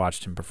that ever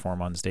watched him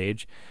perform on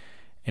stage.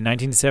 In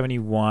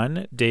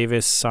 1971,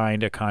 Davis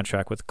signed a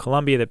contract with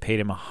Columbia that paid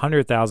him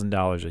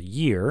 $100,000 a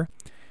year,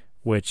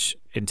 which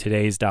in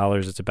today's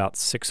dollars, it's about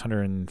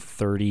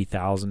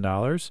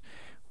 $630,000,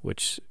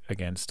 which,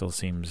 again, still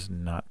seems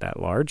not that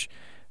large.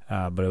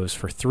 But it was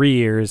for 3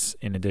 years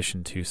in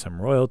addition to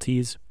some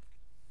royalties.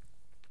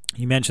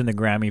 You mentioned the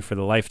Grammy for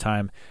the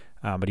Lifetime,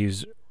 but he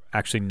was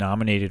actually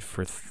nominated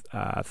for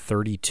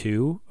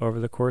 32 over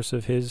the course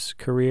of his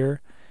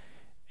career.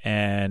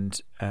 And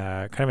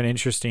kind of an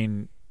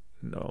interesting,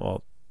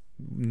 well,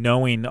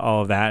 knowing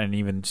all of that and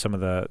even some of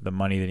the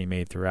money that he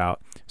made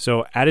throughout.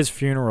 So at his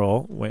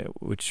funeral,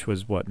 which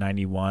was,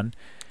 91,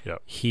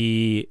 yep.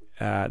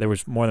 There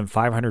was more than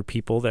 500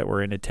 people that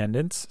were in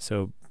attendance,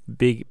 so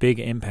big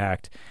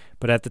impact.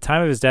 But at the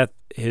time of his death,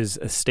 his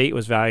estate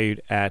was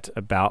valued at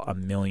about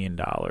 $1 million.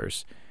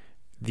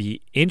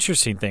 The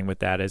interesting thing with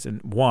that is,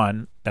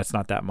 one, that's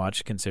not that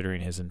much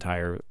considering his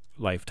entire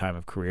lifetime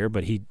of career,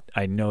 but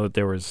I know that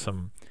there was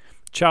some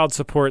child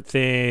support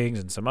things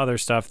and some other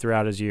stuff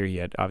throughout his year. He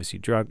had obviously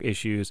drug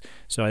issues,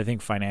 so I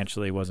think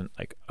financially it wasn't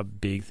like a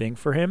big thing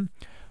for him.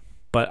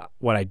 But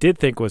what I did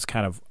think was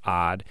kind of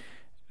odd,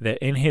 that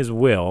in his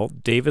will,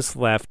 Davis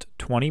left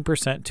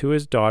 20% to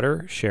his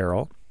daughter,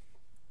 Cheryl,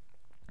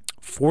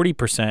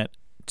 40%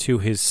 to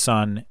his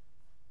son,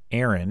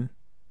 Aaron,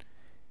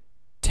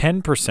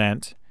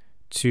 10%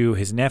 to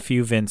his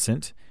nephew,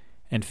 Vincent,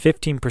 and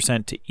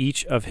 15% to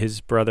each of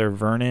his brother,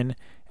 Vernon,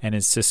 and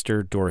his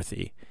sister,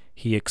 Dorothy.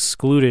 He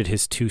excluded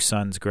his two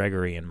sons,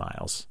 Gregory and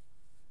Miles,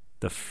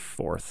 the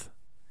fourth.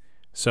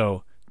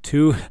 So,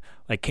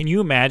 can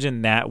you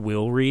imagine that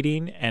will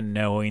reading and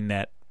knowing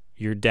that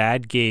your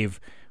dad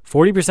gave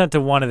 40%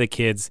 to one of the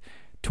kids,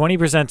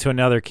 20% to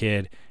another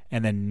kid,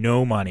 and then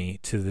no money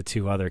to the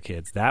two other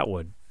kids? That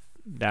would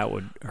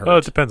hurt. Well,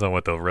 it depends on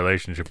what the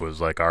relationship was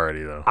like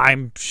already, though.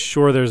 I'm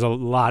sure there's a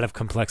lot of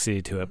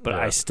complexity to it, but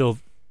yeah.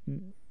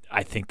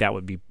 I think that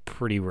would be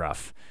pretty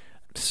rough.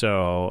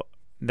 So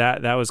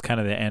that was kind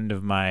of the end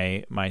of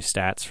my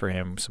stats for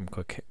him. Some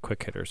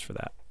quick hitters for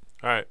that.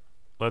 All right,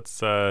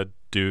 let's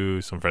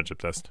do some friendship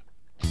test.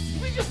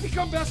 We just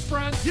become best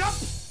friends. Yep.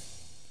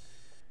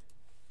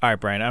 All right,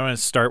 Brian, I'm going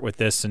to start with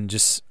this and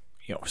just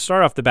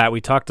start off the bat.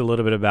 We talked a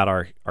little bit about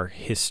our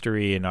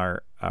history and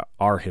our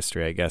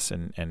history, I guess,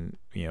 and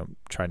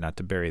try not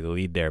to bury the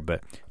lead there.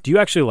 But do you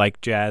actually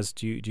like jazz?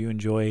 Do you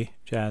enjoy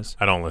jazz?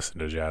 I don't listen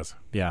to jazz.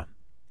 Yeah.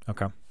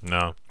 Okay.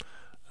 No.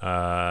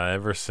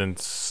 Ever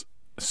since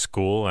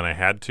school, and I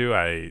had to,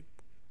 I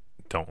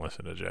don't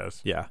listen to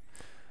jazz. Yeah.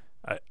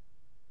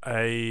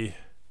 I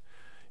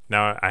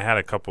had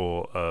a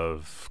couple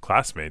of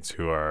classmates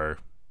who are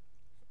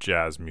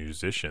jazz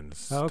musicians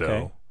still.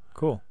 Okay.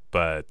 Cool.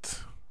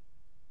 But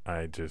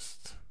I don't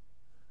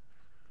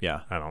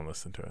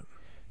listen to it.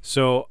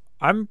 So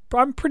I'm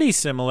pretty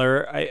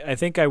similar. I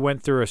think I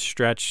went through a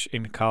stretch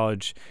in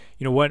college.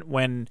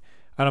 When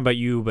I don't know about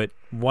you, but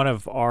one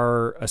of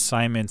our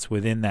assignments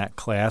within that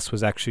class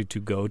was actually to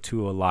go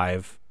to a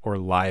live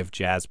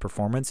jazz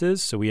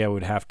performances. So we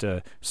would have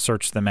to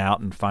search them out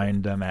and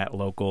find them at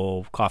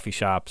local coffee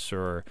shops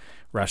or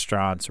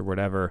restaurants or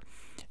whatever.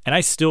 And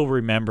I still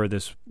remember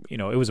this, it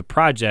was a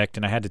project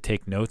and I had to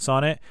take notes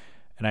on it.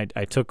 And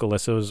I took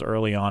Alyssa, it was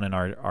early on in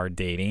our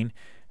dating,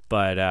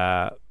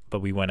 but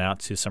we went out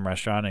to some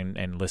restaurant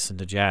and listened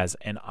to jazz.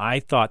 And I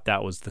thought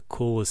that was the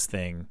coolest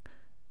thing.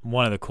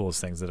 One of the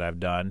coolest things that I've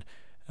done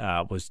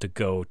was to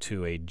go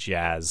to a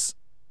jazz,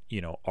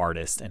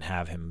 artist and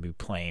have him be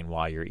playing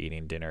while you're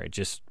eating dinner. It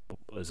just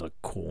was a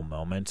cool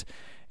moment.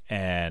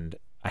 And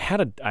like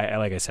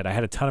I said, I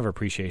had a ton of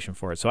appreciation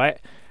for it. So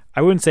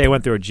I wouldn't say I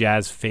went through a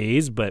jazz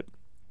phase, but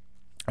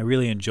I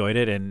really enjoyed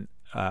it. And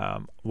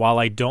while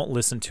I don't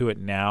listen to it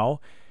now,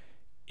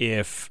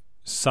 if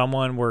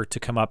someone were to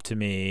come up to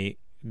me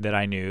that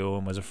I knew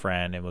and was a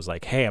friend and was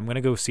like, hey, I'm going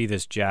to go see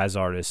this jazz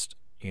artist,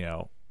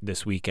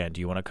 this weekend.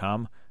 Do you want to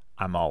come?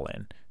 I'm all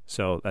in.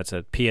 So that's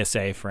a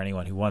PSA for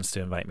anyone who wants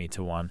to invite me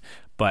to one.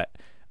 But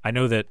I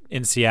know that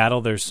in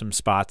Seattle, there's some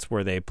spots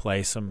where they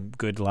play some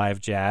good live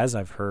jazz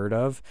I've heard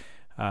of.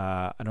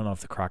 I don't know if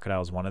the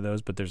Crocodile is one of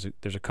those, but there's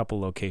a couple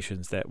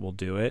locations that will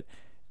do it.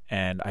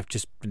 And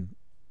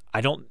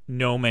I don't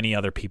know many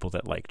other people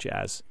that like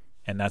jazz.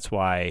 And that's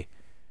why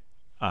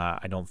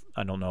I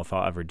don't know if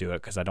I'll ever do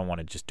it, because I don't want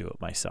to just do it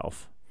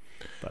myself.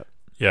 But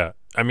yeah,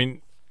 I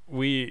mean,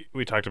 we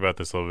talked about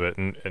this a little bit,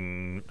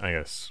 and I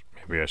guess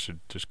maybe I should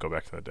just go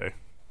back to that day.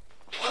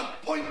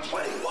 1.21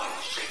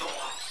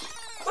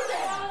 gigawatts. What the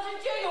hell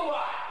is a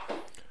gigawatt?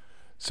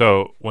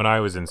 So when I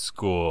was in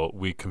school,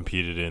 we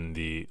competed in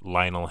the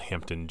Lionel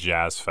Hampton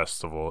Jazz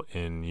Festival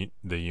in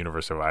the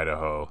University of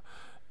Idaho,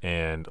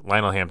 and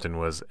Lionel Hampton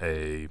was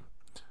a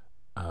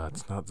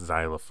it's not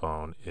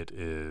xylophone, it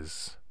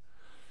is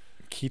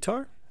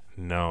Keytar?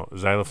 No,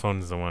 xylophone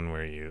is the one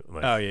where you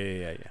like. Oh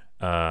yeah.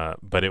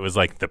 But it was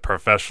like the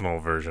professional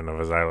version of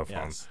a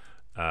xylophone. Yes.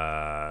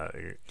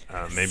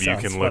 Maybe you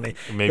can look. Funny.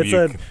 Maybe it's you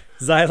a can.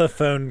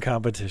 Xylophone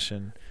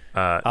competition.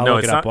 No,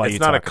 it's not. It's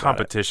not a about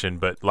competition.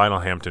 But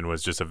Lionel Hampton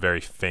was just a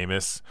very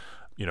famous,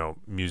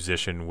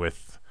 musician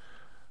with.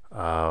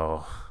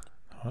 Hold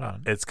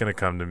on. It's gonna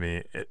come to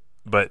me.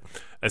 But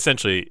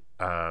essentially,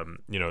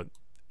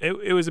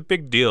 it was a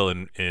big deal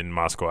in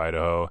Moscow,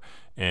 Idaho,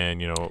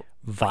 and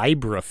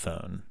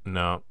Vibraphone.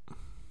 No.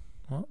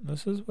 Well,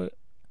 this is what.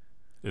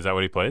 Is that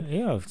what he played?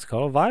 Yeah, it's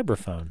called a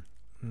vibraphone.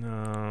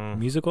 No.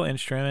 Musical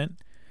instrument,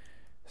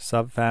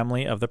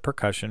 subfamily of the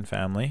percussion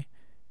family.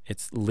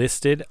 It's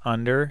listed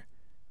under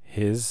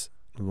his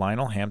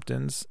Lionel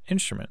Hampton's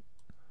instrument.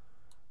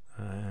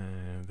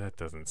 That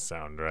doesn't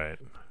sound right.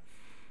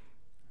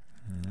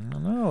 I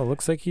don't know. It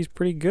looks like he's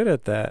pretty good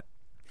at that.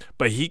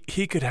 But he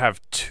could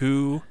have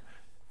two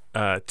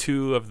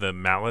of the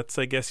mallets,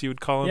 I guess you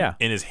would call them,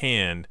 in his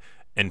hand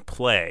and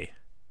play.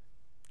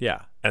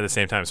 Yeah. At the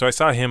same time. So I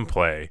saw him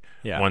play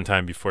one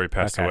time before he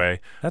passed away.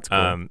 That's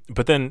cool.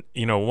 But then,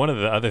 one of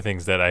the other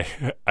things that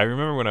I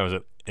remember when I was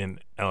in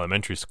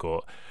elementary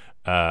school,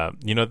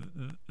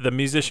 the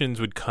musicians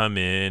would come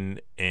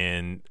in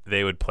and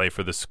they would play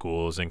for the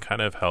schools and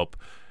kind of help,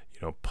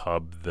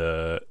 pub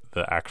the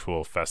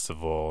actual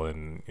festival,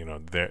 and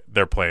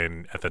they're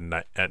playing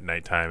at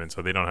nighttime, and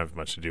so they don't have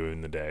much to do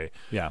in the day.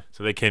 Yeah.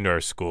 So they came to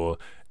our school,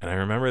 and I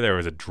remember there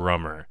was a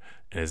drummer,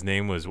 and his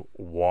name was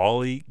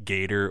Wally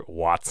Gator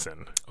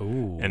Watson.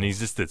 Ooh. And he's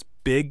just this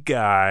big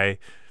guy,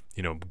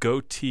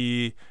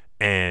 goatee,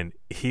 and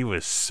he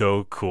was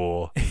so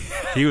cool.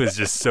 He was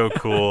just so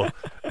cool.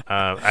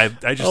 I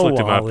just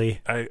looked Wally.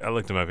 him up. I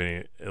looked him up,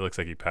 and it looks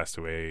like he passed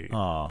away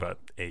about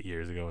 9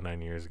 years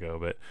ago.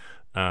 But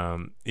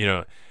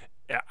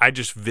I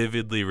just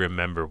vividly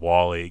remember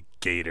Wally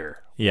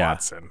Gator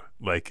Watson.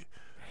 Like,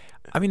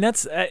 I mean,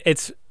 that's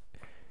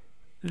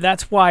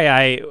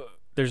why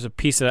there's a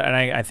piece of, and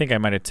I think I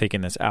might have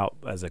taken this out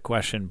as a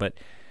question, but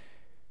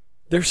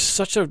there's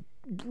such a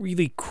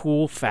really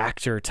cool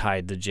factor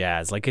tied to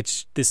jazz. Like,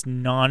 it's this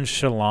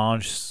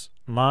nonchalance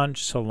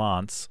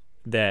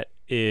that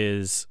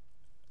is,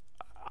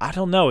 I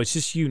don't know, it's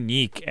just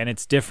unique and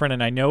it's different.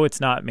 And I know it's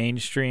not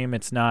mainstream.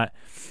 It's not,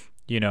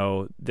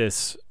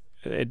 this,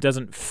 it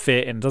doesn't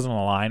fit and doesn't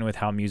align with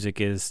how music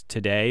is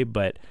today,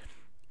 but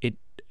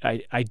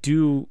I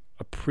do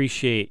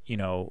appreciate,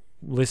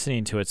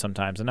 listening to it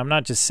sometimes. And I'm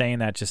not just saying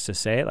that just to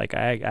say it. Like,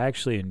 I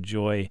actually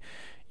enjoy,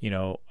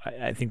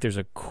 I think there's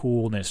a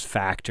coolness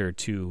factor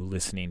to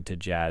listening to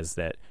jazz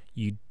that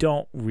you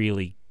don't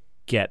really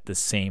get the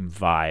same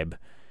vibe.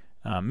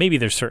 Maybe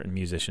there's certain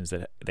musicians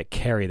that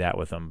carry that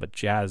with them, but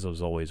jazz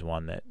was always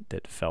one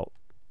that felt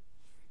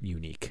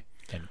unique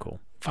and cool.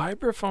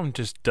 Vibraphone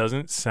just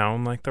doesn't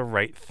sound like the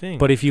right thing.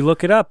 But if you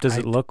look it up, does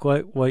it look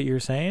like what you're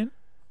saying?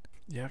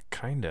 Yeah,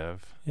 kind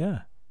of.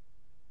 Yeah.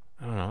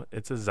 I don't know.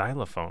 It's a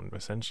xylophone,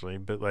 essentially,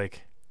 but,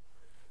 like,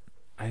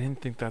 I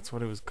didn't think that's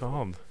what it was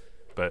called.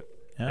 But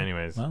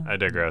anyways, I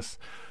digress.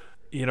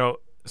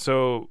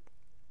 So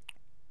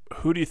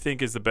who do you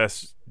think is the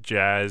best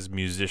jazz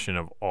musician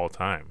of all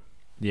time?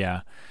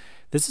 Yeah.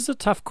 This is a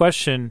tough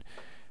question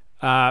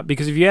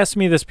because if you asked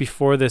me this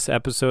before this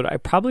episode, I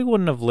probably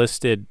wouldn't have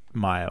listed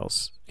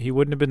Miles. He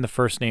wouldn't have been the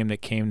first name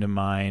that came to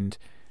mind.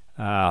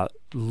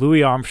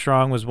 Louis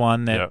Armstrong was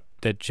one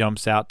that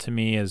jumps out to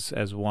me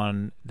as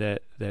one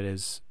that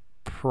is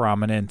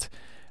prominent.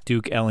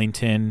 Duke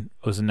Ellington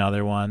was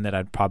another one that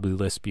I'd probably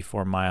list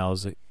before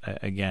Miles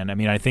again. I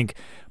mean, I think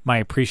my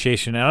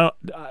appreciation,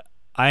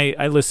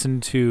 I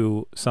listened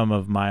to some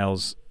of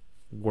Miles'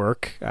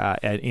 work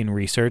in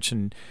research,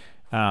 and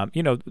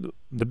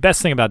the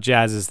best thing about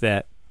jazz is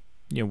that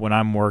when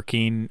I'm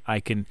working,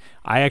 I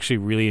actually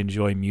really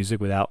enjoy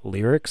music without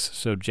lyrics.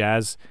 So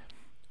jazz,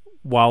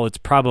 while it's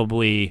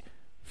probably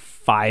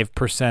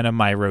 5% of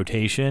my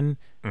rotation,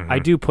 I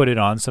do put it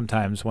on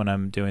sometimes when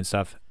I'm doing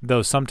stuff,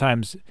 though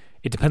sometimes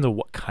it depends on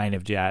what kind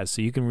of jazz.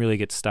 So you can really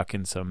get stuck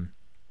in some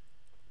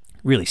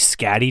really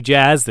scatty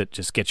jazz that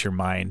just gets your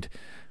mind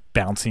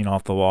bouncing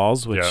off the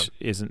walls, which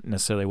isn't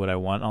necessarily what I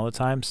want all the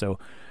time. So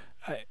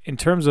in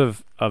terms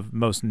of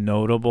most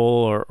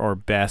notable or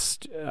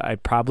best,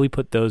 I'd probably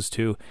put those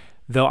two.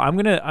 Though I'm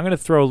gonna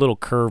throw a little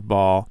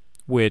curveball,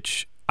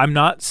 which I'm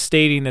not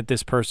stating that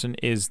this person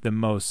is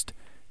the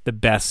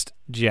best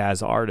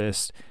jazz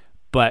artist,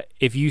 but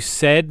if you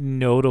said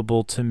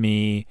notable to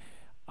me,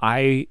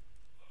 I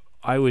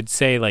would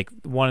say like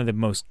one of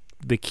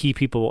the key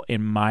people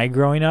in my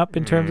growing up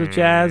in terms of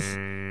jazz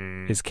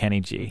is Kenny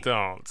G.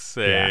 Don't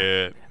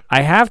say it.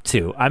 I have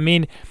to. I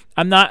mean,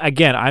 I'm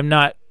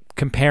not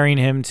comparing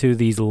him to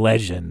these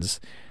legends,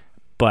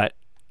 but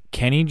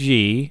Kenny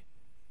G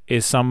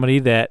is somebody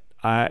that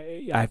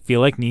I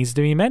feel like needs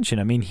to be mentioned.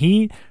 I mean,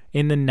 he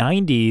in the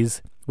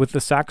 90s with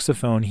the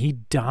saxophone, he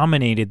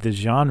dominated the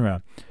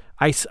genre.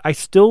 I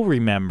still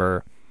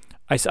remember,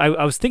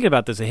 I was thinking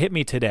about this, it hit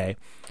me today,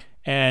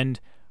 and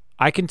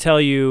I can tell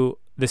you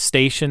the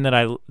station that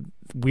I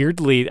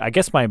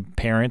guess my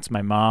parents,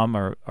 my mom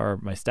or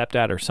my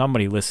stepdad or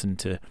somebody listened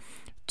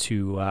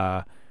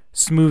to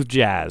smooth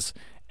jazz.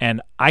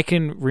 And I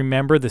can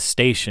remember the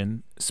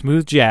station,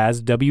 Smooth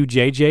Jazz,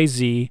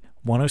 WJJZ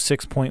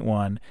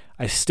 106.1.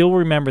 I still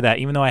remember that,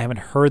 even though I haven't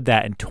heard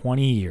that in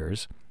 20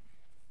 years.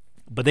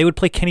 But they would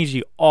play Kenny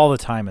G all the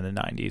time in the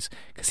 90s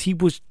because he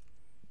was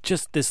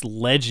just this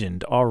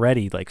legend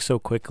already, like so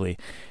quickly.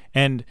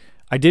 And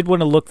I did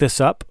want to look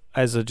this up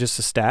as just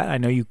a stat. I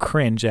know you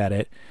cringe at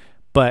it,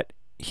 but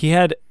he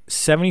had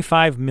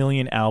 75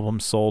 million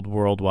albums sold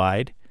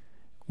worldwide,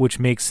 which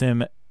makes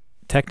him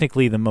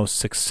technically the most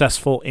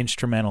successful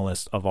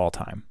instrumentalist of all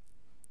time,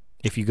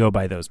 if you go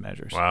by those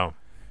measures. Wow.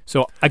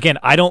 So again,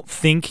 I don't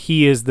think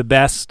he is the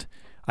best.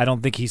 I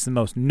don't think he's the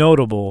most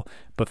notable,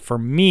 but for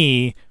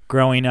me,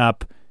 growing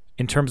up,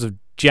 in terms of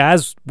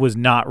jazz, was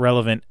not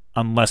relevant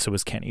unless it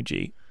was Kenny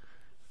G,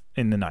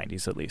 in the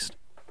 90s at least.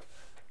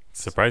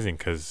 Surprising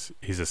because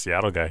he's a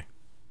Seattle guy.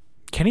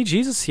 Kenny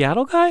G's a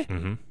Seattle guy?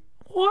 Mm-hmm.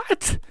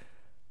 What?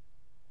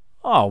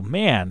 Oh,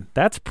 man,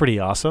 that's pretty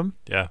awesome.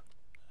 Yeah.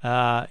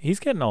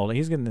 He's getting old.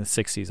 He's getting in the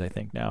 60s, I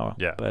think, now.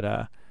 Yeah.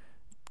 But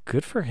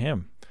good for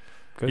him.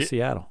 Go to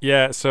Seattle.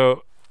 Yeah,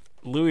 so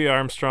Louis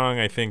Armstrong,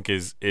 I think,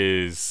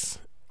 is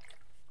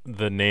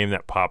the name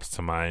that pops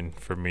to mind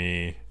for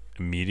me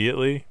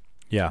immediately.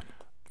 Yeah.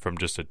 From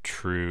just a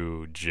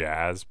true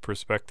jazz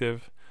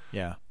perspective.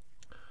 Yeah.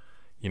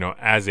 You know,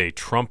 as a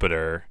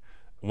trumpeter,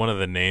 one of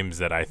the names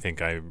that I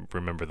think I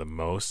remember the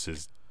most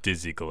is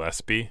Dizzy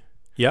Gillespie.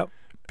 Yep.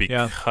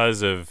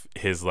 Because of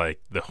his, like,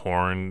 the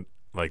horn,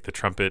 like the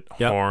trumpet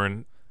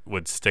horn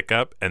would stick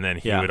up. And then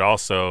he would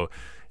also,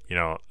 you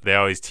know, they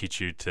always teach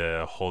you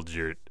to hold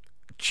your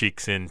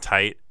cheeks in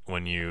tight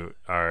when you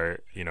are,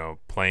 you know,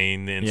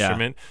 playing the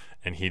instrument.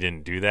 And he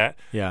didn't do that.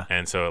 Yeah.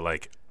 And so,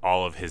 like,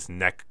 all of his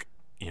neck,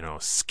 you know,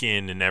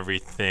 skin and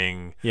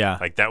everything. Yeah.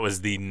 Like, that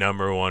was the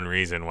number one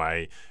reason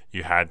why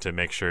you had to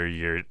make sure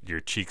your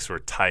cheeks were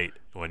tight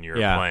when you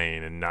were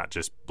playing and not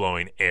just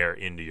blowing air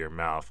into your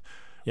mouth.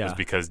 Was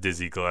because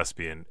Dizzy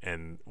Gillespie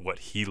and what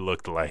he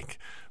looked like.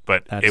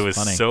 But it was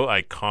so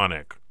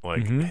iconic,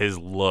 like his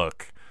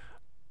look.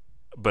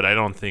 But I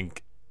don't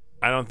think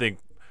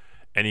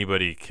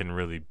anybody can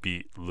really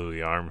beat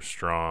Louis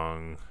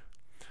Armstrong.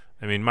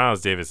 I mean,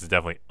 Miles Davis is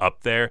definitely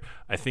up there.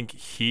 I think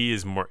he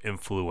is more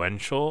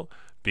influential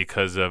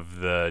because of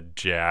the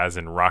jazz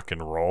and rock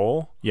and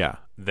roll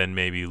than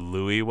maybe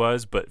Louis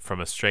was. But from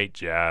a straight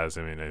jazz,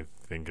 I mean, I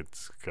think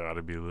it's got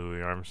to be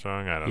Louis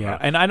Armstrong. I don't know.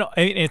 And I'm not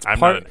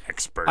an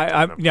expert.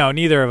 No,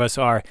 neither of us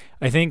are.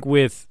 I think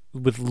with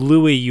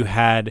Louis, you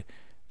had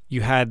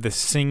the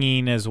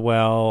singing as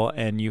well,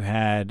 and you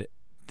had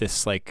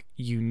this like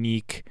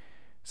unique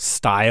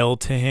style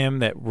to him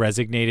that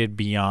resonated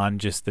beyond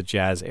just the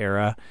jazz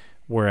era.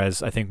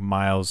 Whereas I think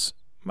Miles,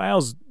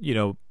 you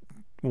know,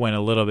 went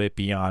a little bit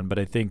beyond, but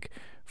I think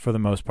for the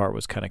most part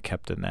was kind of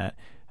kept in that.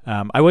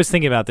 I was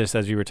thinking about this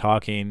as you were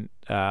talking.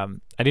 I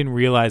didn't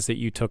realize that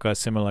you took a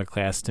similar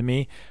class to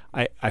me.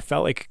 I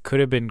felt like it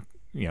could have been,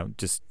 you know,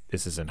 just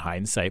this is in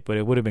hindsight, but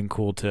it would have been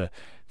cool to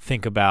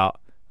think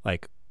about,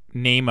 like,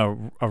 name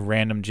a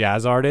random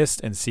jazz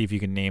artist and see if you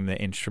can name the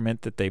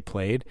instrument that they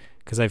played.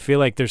 Because I feel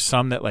like there's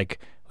some that like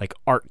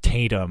Art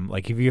Tatum.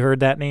 Like, have you heard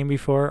that name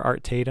before?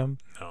 Art Tatum?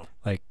 No.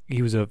 Like,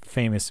 he was a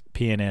famous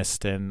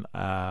pianist, and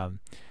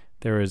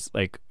there was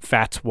like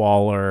Fats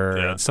Waller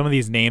and some of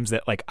these names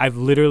that like I've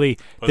literally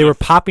they were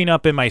popping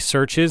up in my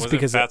searches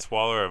because Fats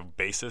Waller a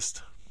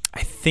bassist?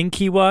 I think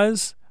he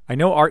was. I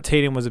know Art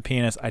Tatum was a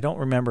pianist. I don't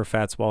remember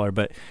Fats Waller,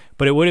 but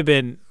it would have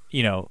been,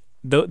 you know,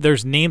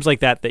 there's names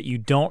like that you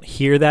don't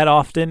hear that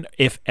often,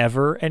 if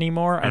ever,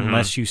 anymore,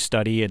 unless you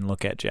study and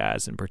look at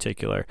jazz in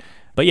particular.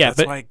 But yeah,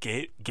 that's why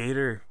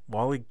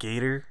Wally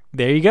Gator.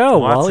 There you go,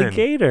 Watson. Wally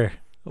Gator.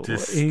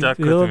 Just stuck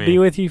with He'll me. be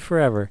with you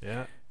forever.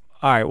 Yeah.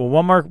 All right. Well,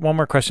 one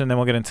more question, then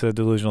we'll get into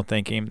delusional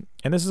thinking.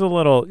 And this is a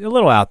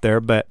little out there,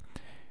 but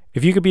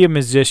if you could be a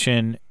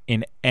musician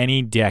in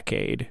any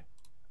decade,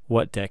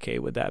 what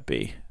decade would that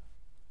be?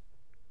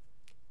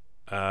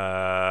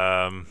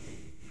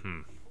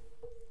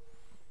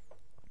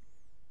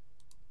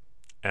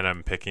 And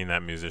I'm picking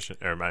that musician,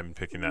 or I'm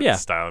picking that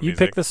style of music.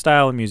 You pick the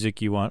style of music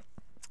you want.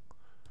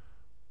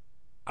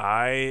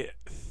 I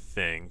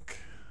think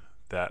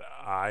that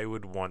I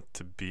would want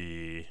to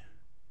be.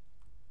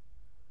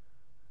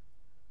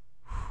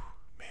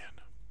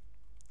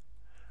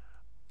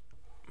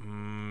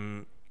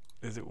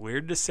 Is it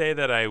weird to say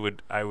that I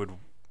would? That's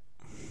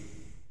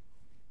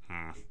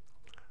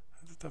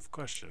a tough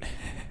question.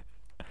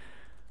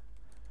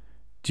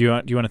 Do you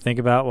want to think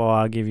about while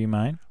I'll give you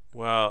mine?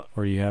 Well,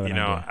 or do you have an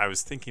idea? I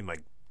was thinking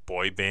like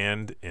boy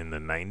band in the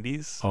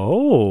 90s.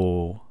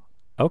 Oh,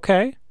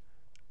 okay.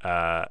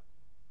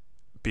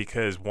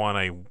 Because one,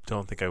 I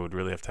don't think I would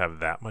really have to have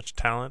that much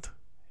talent.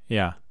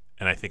 Yeah.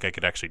 And I think I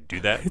could actually do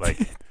that. Like,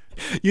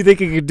 you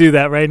think you could do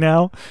that right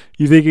now?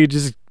 You think you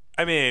just?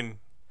 I mean,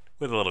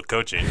 with a little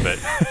coaching, but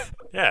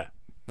yeah,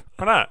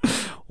 why not?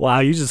 Wow,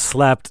 you just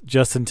slapped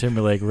Justin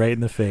Timberlake right in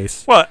the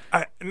face. Well,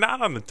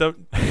 not on the.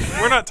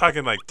 We're not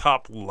talking like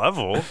top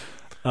level.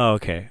 Oh,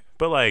 okay.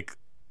 But like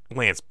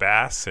Lance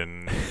Bass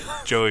and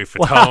Joey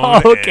Fatone.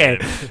 Wow, okay.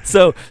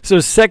 So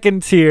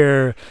second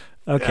tier.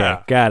 Okay,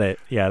 got it.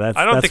 Yeah, that's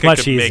I don't that's think much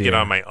I could easier. make it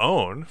on my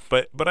own,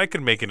 but I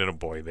could make it in a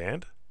boy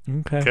band.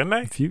 Okay. Couldn't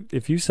I?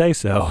 If you say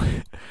so.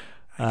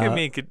 I could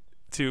make it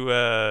to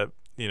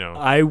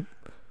I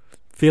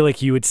feel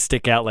like you would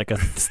stick out like a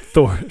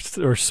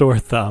sore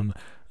thumb.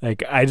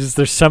 Like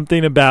there's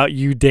something about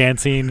you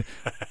dancing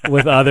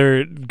with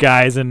other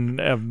guys and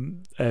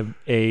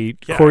a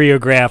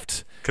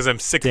choreographed. Because I'm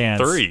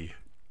 6'3".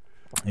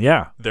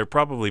 Yeah, they're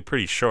probably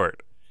pretty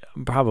short.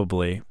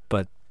 Probably,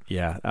 but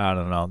yeah, I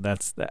don't know.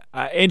 That's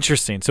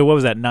interesting. So what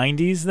was that?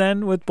 90s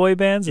then with boy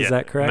bands? Is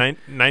that correct?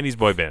 90s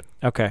boy band.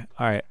 Okay,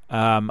 all right.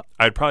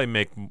 I'd probably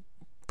make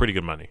pretty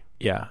good money.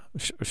 Yeah,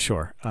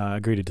 sure.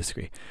 Agree to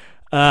disagree.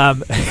 I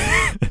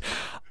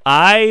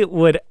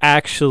would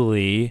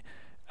actually,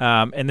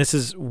 and this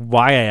is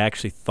why I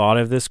actually thought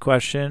of this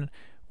question,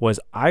 was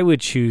I would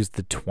choose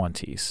the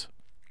 20s.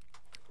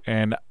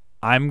 And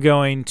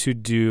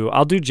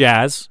I'll do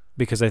jazz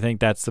because I think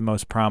that's the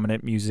most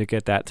prominent music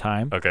at that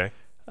time. Okay.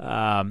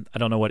 I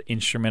don't know what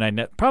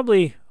instrument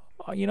probably,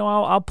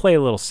 I'll play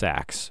a little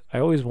sax. I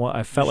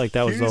felt like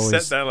that was You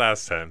always. said that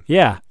last time.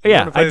 Yeah,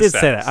 I did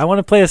say that. I want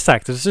to play the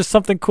sax. There's just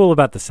something cool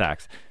about the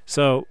sax.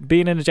 So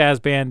being in a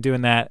jazz band,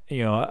 doing that,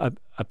 a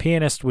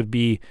pianist would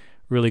be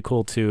really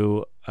cool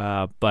too.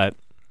 But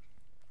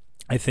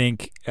I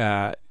think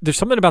there's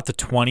something about the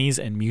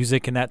 20s and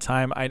music in that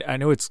time. I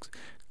know it's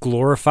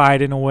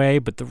glorified in a way,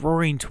 but the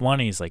Roaring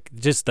 20s, like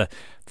just the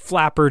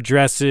flapper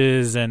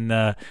dresses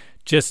and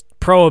just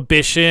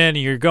prohibition.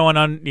 You're going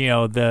on,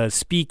 the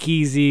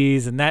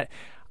speakeasies and that.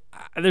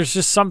 There's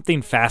just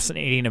something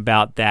fascinating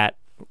about that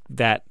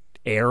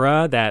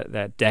era,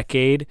 that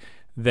decade,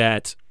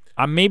 that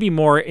I'm maybe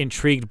more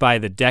intrigued by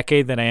the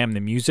decade than I am the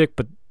music,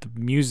 but the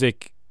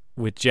music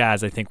with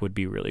jazz I think would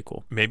be really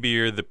cool. Maybe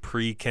you're the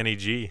pre-Kenny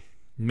G.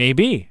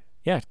 Maybe.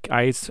 Yeah,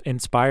 I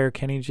inspire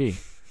Kenny G.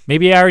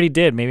 Maybe I already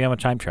did. Maybe I'm a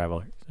time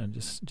traveler. I'm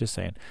just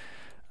saying.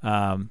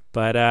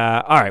 But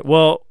all right,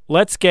 well,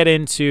 let's get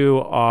into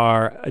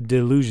our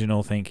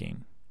delusional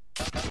thinking.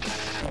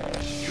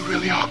 You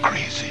really are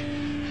crazy.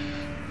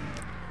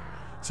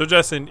 So,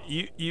 Justin,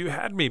 you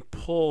had me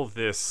pull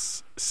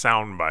this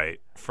soundbite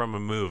from a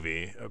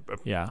movie,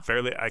 a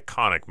fairly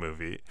iconic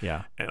movie.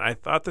 Yeah. And I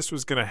thought this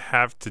was going to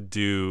have to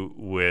do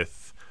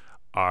with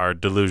our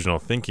delusional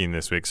thinking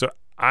this week. So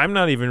I'm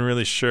not even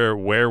really sure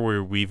where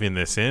we're weaving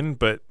this in,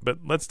 but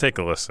let's take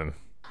a listen.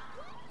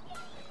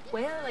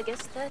 Well, I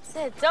guess that's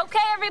it. It's okay,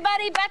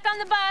 everybody. Back on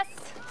the bus.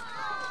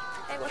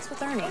 Hey, what's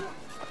with Ernie? I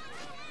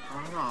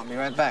don't know. I'll be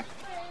right back.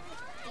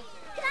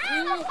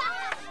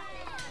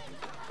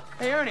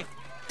 Hey, Ernie.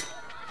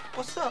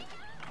 What's up?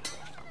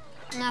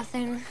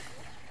 Nothing.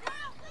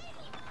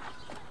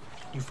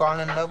 You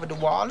falling in love with the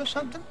wall or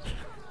something?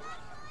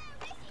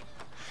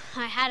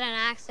 I had an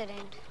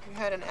accident. You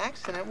had an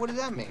accident? What does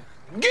that mean?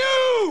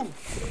 Goo!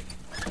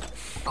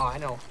 Oh, I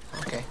know.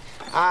 Okay.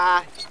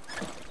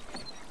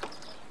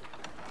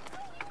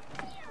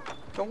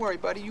 Don't worry,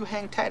 buddy. You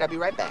hang tight. I'll be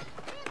right back.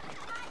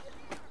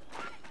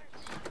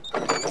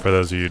 For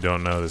those of you who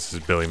don't know, this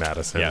is Billy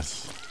Madison.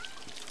 Yes.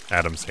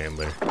 Adam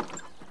Sandler.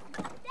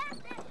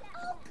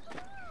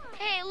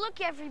 Hey,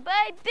 look,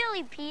 everybody.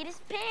 Billy peed his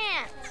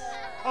pants.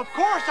 Of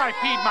course I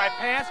peed my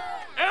pants.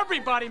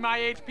 Everybody my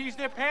age pees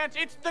their pants.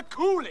 It's the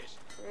coolest.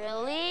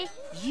 Really?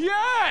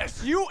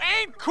 Yes! You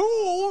ain't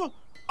cool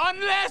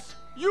unless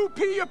you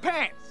pee your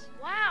pants.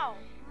 Wow.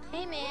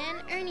 Hey,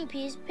 man. Ernie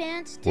pees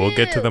pants, too. We'll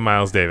get to the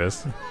Miles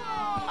Davis. All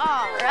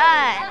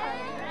right.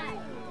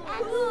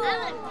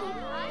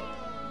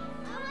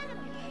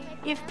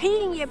 If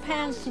peeing your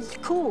pants is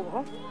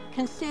cool,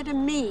 consider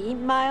me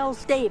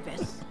Miles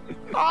Davis.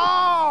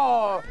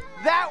 Oh,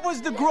 that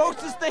was the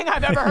grossest thing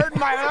I've ever heard in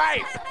my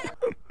life.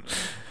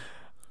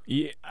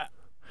 Yeah.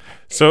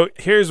 So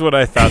here's what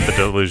I thought the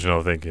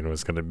delusional thinking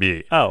was going to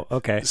be. Oh,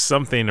 okay.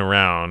 Something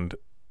around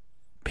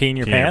peeing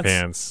your pants?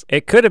 pants?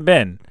 It could have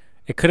been.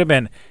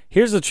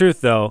 Here's the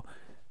truth, though.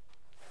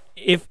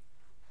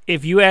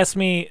 If you asked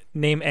me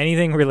name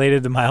anything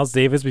related to Miles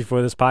Davis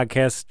before this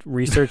podcast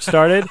research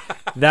started,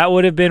 that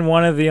would have been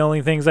one of the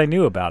only things I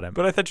knew about him.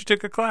 But I thought you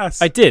took a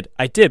class. I did.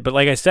 But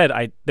like I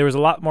said, there was a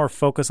lot more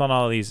focus on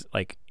all of these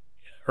like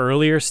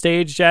earlier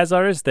stage jazz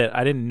artists that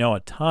I didn't know a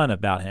ton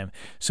about him.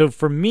 So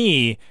for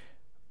me,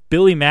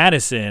 Billy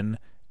Madison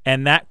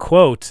and that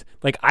quote,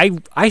 like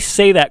I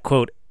say that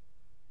quote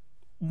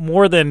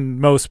more than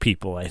most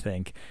people, I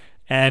think.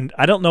 And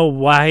I don't know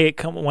why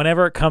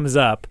whenever it comes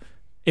up,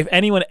 if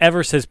anyone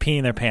ever says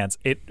peeing their pants,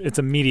 it's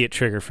immediate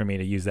trigger for me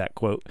to use that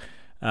quote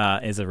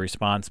as a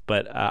response.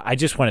 But I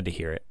just wanted to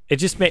hear it. It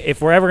just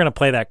if we're ever going to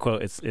play that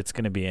quote, it's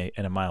going to be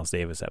in a Miles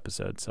Davis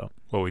episode. So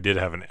well, we did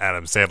have an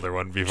Adam Sandler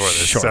one before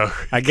this. Sure. So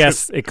I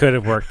guess it could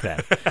have worked then.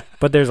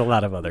 But there's a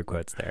lot of other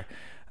quotes there.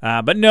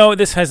 But no,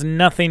 this has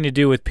nothing to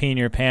do with peeing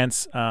your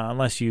pants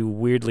unless you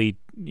weirdly,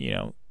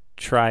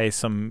 try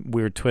some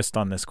weird twist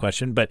on this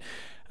question. But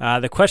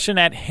the question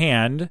at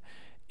hand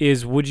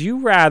is, would you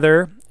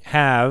rather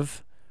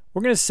have...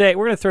 We're going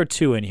to throw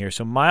two in here.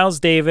 So Miles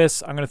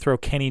Davis, I'm going to throw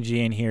Kenny G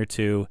in here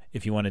too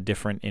if you want a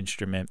different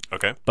instrument.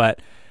 Okay. But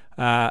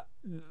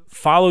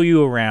follow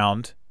you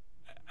around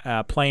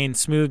playing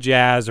smooth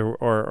jazz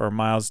or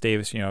Miles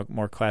Davis,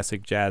 more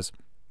classic jazz.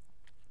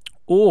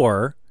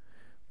 Or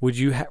would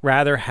you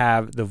rather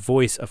have the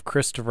voice of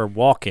Christopher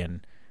Walken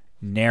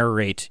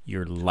narrate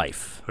your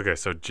life? Okay,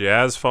 so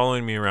jazz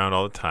following me around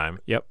all the time.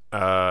 Yep.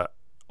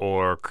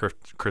 Or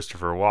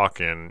Christopher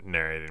Walken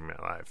narrating my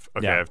life.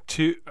 Okay, Yeah. I have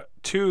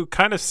two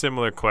kind of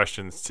similar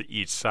questions to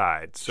each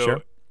side. So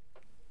Sure.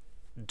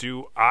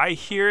 Do I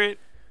hear it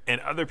and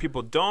other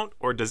people don't,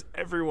 or does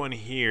everyone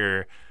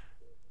hear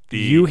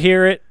You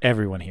hear it,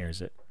 everyone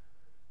hears it.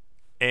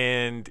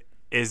 And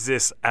is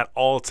this at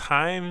all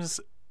times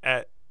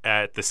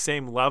at the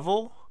same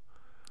level,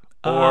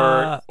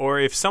 or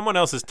if someone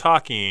else is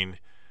talking,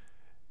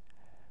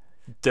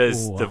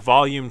 does the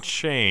volume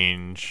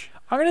change?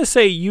 I'm going to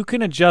say you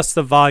can adjust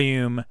the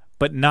volume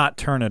but not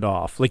turn it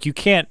off. Like you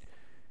can't.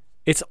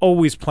 It's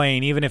always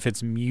playing, even if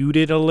it's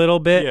muted a little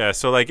bit. Yeah,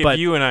 so like if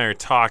you and I are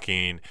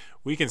talking,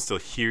 we can still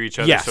hear each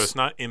other, so it's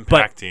not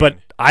impacting. But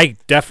I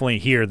definitely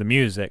hear the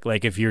music.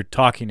 Like if you're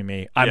talking to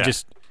me, I'm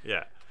just...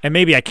 Yeah. And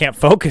maybe I can't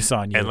focus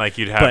on you. And like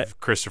you'd have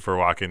Christopher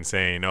Walken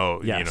saying,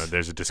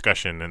 there's a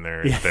discussion and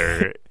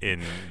they're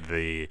in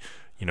the,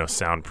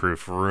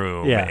 soundproof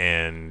room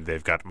and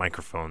they've got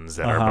microphones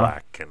that are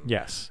black. And,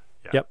 yes.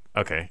 Yeah. Yep.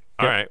 Okay.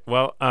 All right.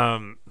 Well,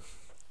 I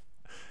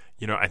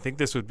think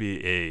this would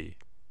be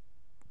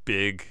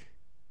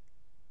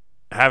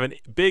have a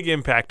big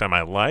impact on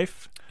my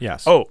life.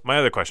 Yes. Oh, my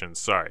other question.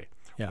 Sorry.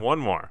 Yeah. One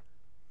more.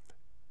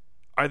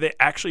 Are they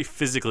actually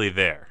physically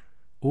there?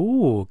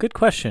 Ooh, good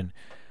question.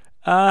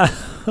 I'm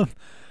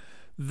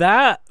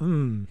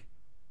going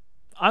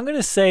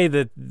to say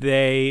that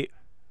they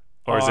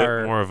Or is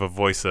it more of a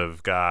voice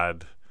of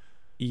God?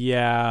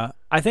 Yeah,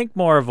 I think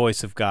more a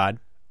voice of God.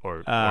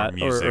 Or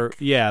music.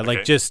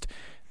 Like just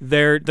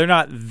they're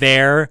not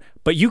there,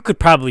 but you could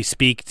probably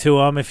speak to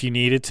them if you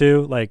needed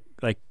to, like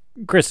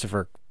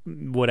Christopher,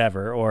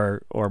 whatever,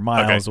 or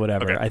Miles,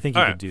 whatever. I think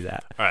you could do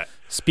that. All right.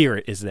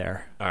 Spirit is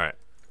there. All right.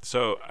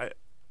 So I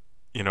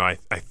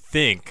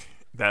think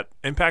that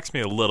impacts me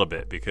a little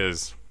bit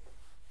because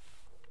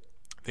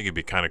I think it'd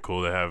be kind of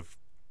cool to have,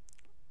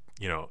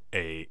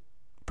 a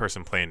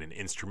person playing an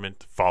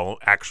instrument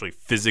actually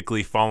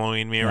physically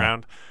following me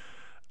around.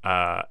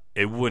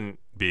 It wouldn't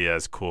be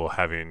as cool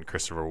having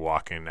Christopher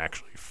Walken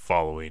actually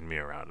following me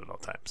around at all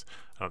times.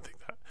 I don't think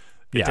that.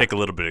 It'd take a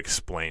little bit of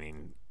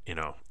explaining,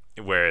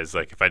 whereas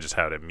like if I just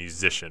had a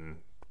musician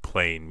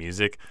playing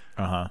music,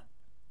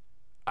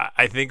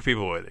 I think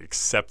people would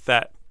accept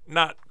that.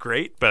 Not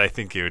great, but I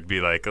think it would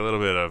be like a little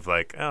bit of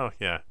like, oh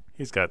yeah,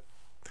 they're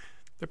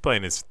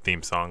playing his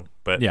theme song.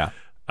 But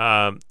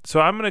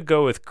so I'm gonna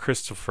go with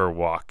Christopher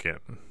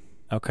Walken.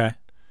 Okay.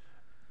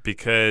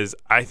 Because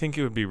I think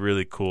it would be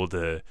really cool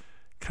to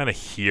kind of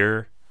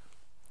hear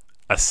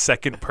a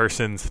second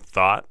person's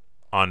thought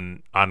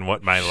on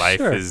what my life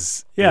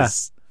is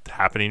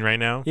happening right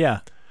now.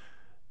 Yeah.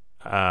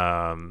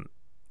 I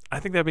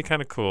think that'd be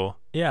kind of cool.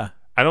 Yeah.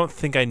 I don't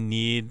think I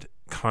need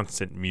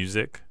constant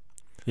music.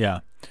 Yeah.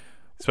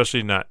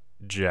 Especially not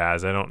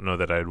jazz. I don't know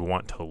that I'd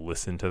want to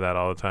listen to that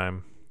all the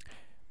time.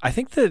 I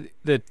think that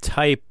the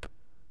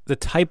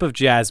type of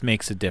jazz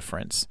makes a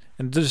difference.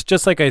 And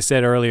just like I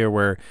said earlier,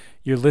 where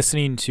you're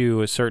listening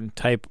to a certain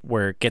type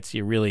where it gets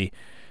you really...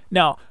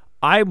 Now,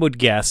 I would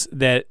guess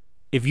that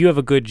if you have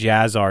a good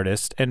jazz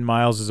artist, and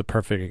Miles is a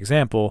perfect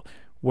example,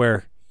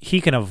 where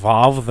he can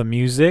evolve the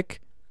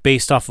music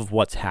based off of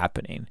what's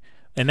happening.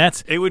 And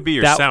it would be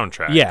your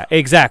soundtrack. Yeah,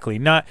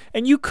 exactly.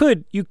 And you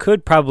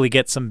could probably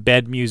get some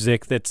bed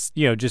music that's,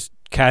 just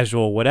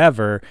casual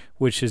whatever,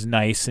 which is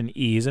nice and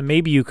ease. And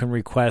maybe you can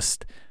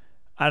request,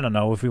 I don't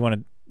know if we want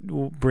to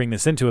bring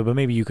this into it, but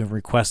maybe you can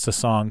request a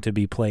song to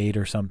be played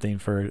or something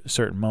for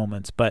certain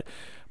moments. But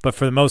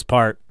for the most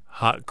part,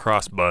 hot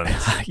cross buns.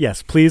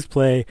 Yes, please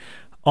play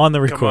on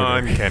the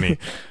recorder. Come on, Kenny.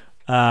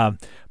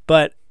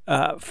 But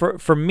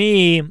for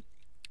me,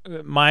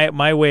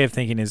 my way of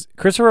thinking is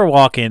Christopher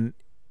Walken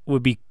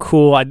would be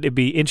cool. It'd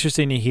be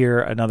interesting to hear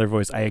another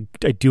voice. I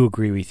do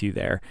agree with you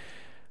there.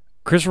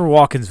 Christopher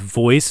Walken's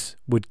voice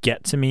would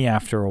get to me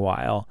after a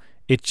while.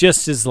 It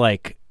just is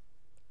like,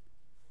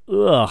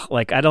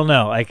 like I don't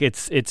know. Like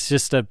it's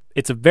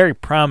a very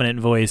prominent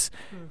voice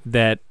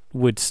that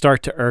would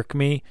start to irk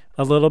me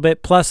a little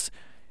bit. Plus,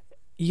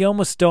 you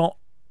almost don't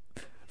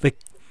like.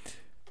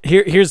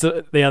 Here's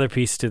the other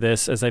piece to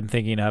this, as I'm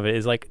thinking of it,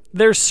 is like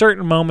there's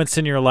certain moments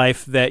in your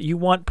life that you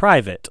want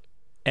private,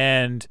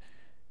 and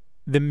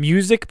the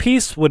music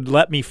piece would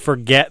let me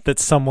forget that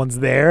someone's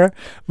there.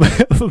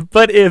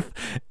 But if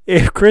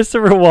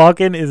Christopher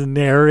Walken is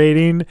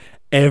narrating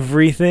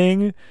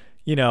everything,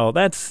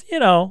 that's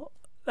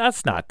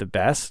not the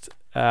best.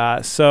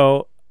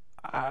 So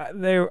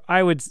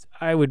I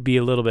would be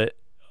a little bit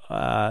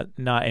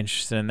not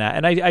interested in that.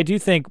 And I do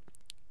think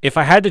if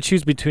I had to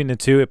choose between the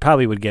two, it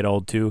probably would get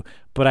old too.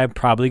 But I'd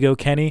probably go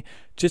Kenny,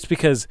 just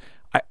because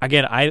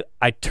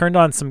I turned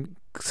on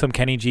some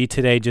Kenny G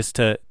today just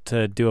to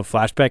do a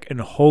flashback, and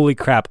holy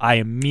crap, I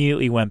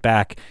immediately went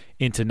back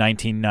into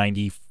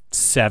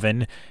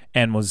 1997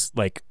 and was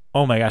like,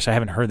 oh my gosh, I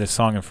haven't heard this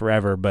song in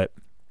forever. But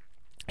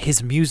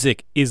his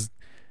music is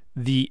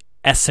the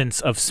essence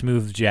of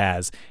smooth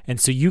jazz,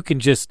 and so you can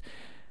just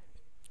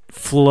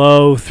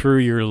flow through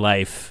your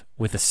life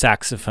with a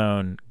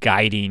saxophone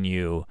guiding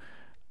you.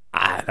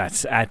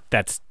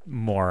 That's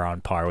more on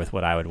par with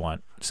what I would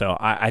want. So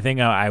I think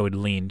I would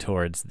lean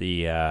towards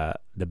the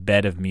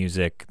bed of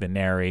music, the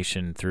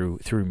narration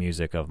through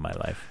music of my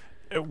life.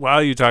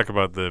 While you talk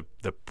about the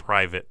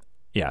private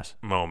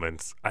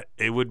moments,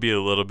 it would be a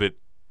little bit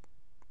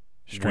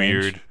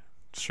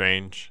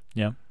strange.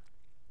 Yeah,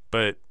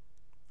 but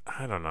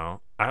I don't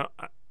know. I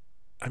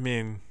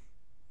mean,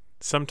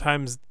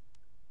 sometimes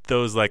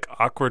those like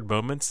awkward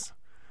moments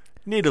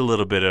need a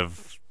little bit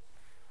of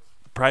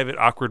private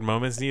awkward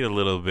moments. Need a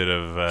little bit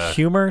of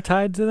humor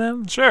tied to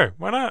them. Sure,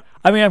 why not?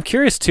 I mean, I'm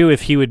curious too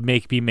if he would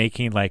be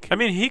making like. I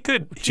mean, he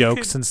could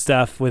jokes and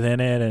stuff within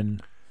it,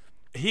 and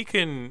he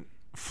can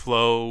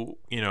flow.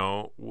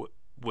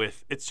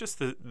 With it's just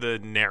the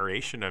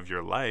narration of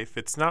your life.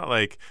 It's not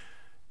like,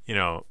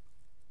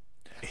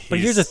 But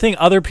here's the thing: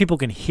 other people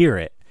can hear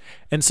it,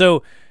 and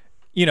so,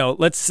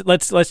 let's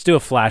do a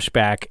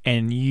flashback,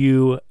 and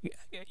you're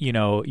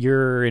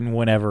in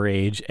whatever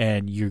age,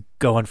 and you're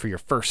going for your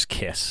first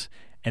kiss,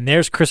 and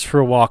there's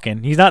Christopher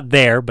Walken. He's not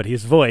there, but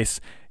his voice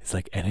is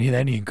like, and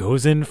then he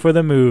goes in for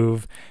the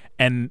move,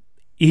 and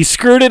he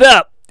screwed it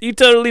up. He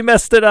totally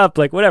messed it up.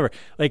 Like whatever,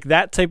 like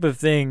that type of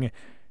thing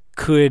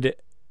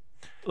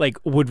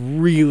would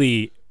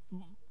really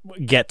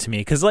get to me,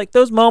 because like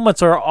those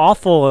moments are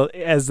awful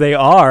as they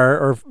are,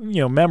 or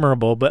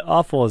memorable but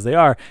awful as they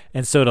are,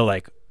 and so to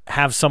like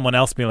have someone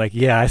else be like,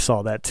 yeah, I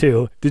saw that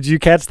too, did you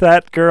catch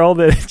that girl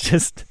that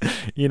just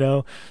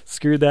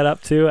screwed that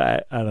up too?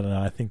 I don't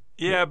know, I think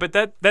but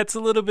that's a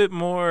little bit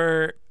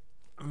more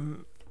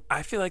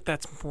I feel like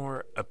that's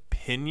more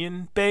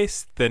opinion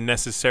based than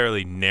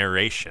necessarily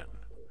narration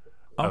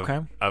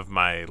of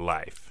my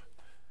life.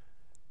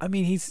 I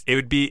mean, it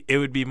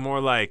would be more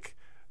like,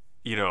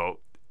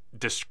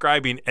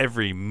 describing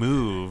every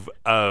move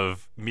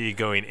of me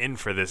going in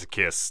for this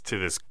kiss to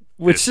this,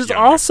 which is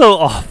also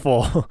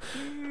awful.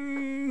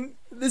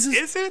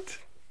 Is it?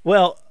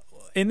 Well,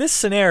 in this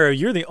scenario,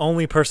 you're the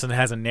only person that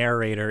has a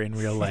narrator in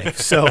real life,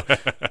 so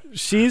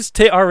she's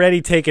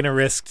already taken a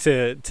risk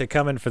to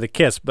come in for the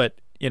kiss. But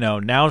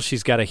now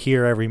she's got to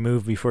hear every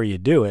move before you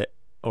do it,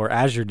 or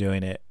as you're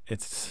doing it.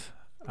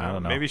 I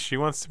don't know. Maybe she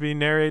wants to be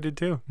narrated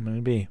too.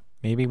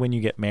 Maybe when you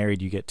get married,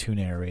 you get two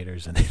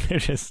narrators, and they're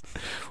just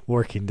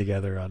working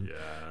together on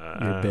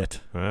your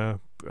bit. I'm.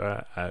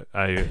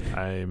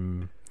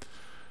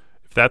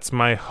 If that's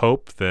my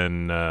hope,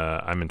 then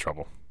I'm in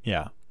trouble.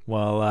 Yeah.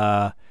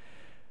 Well,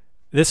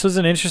 this was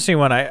an interesting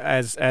one,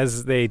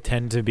 as they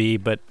tend to be,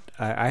 but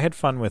I had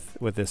fun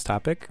with this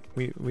topic.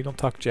 We don't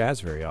talk jazz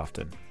very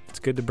often. It's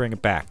good to bring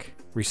it back.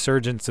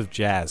 Resurgence of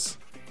jazz.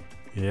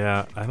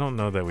 Yeah, I don't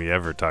know that we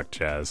ever talk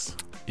jazz.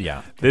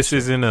 Yeah. This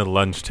isn't a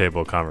lunch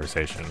table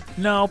conversation.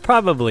 No,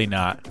 probably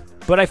not.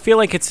 But I feel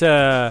like it's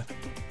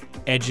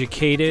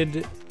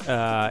educated,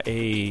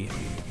 I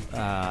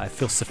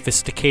feel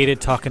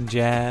sophisticated talking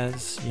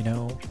jazz,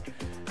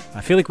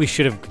 I feel like we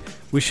should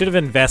have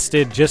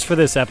invested just for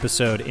this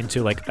episode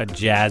into like a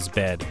jazz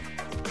bed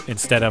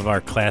instead of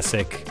our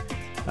classic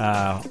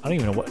I don't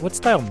even know what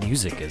style of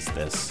music is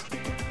this.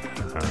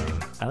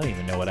 I don't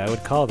even know what I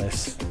would call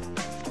this.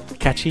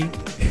 Catchy?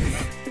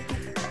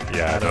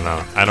 Yeah, I don't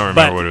know. I don't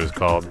remember what it was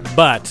called.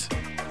 But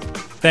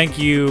thank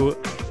you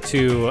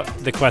to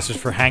the Questers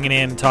for hanging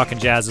in, talking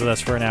jazz with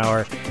us for an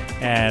hour,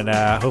 and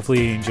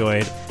hopefully you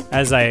enjoyed.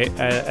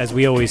 As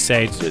we always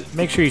say,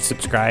 make sure you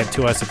subscribe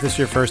to us. If this is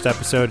your first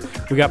episode,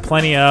 we got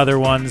plenty of other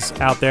ones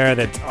out there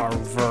that are a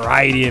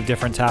variety of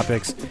different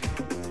topics.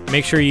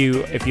 Make sure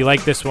if you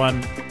like this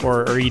one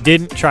or you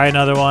didn't, try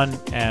another one,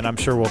 and I'm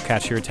sure we'll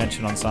catch your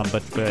attention on some.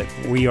 But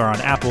we are on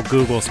Apple,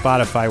 Google,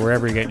 Spotify,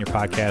 wherever you're getting your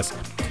podcasts.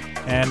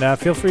 And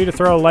feel free to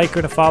throw a like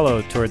and a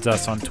follow towards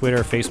us on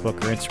Twitter, Facebook,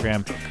 or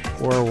Instagram,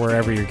 or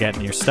wherever you're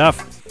getting your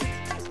stuff.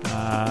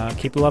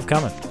 Keep the love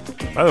coming.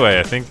 By the way,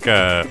 I think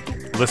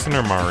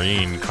listener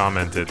Maureen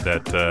commented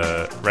that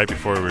right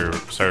before we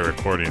started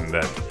recording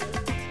that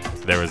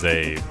there was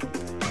a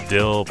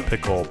dill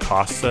pickle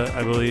pasta,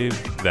 I believe,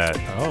 that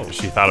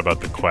she thought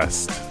about the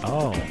quest.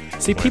 Oh.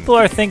 See, people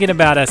are thinking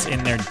about us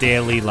in their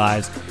daily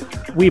lives.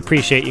 We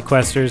appreciate you,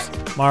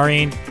 Questers.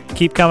 Maureen,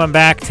 keep coming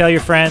back. Tell your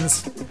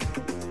friends.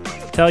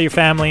 Tell your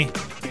family.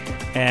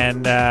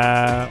 And,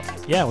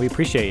 we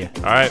appreciate you.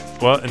 All right.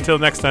 Well, until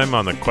next time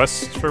on the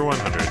Quest for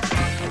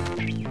 100.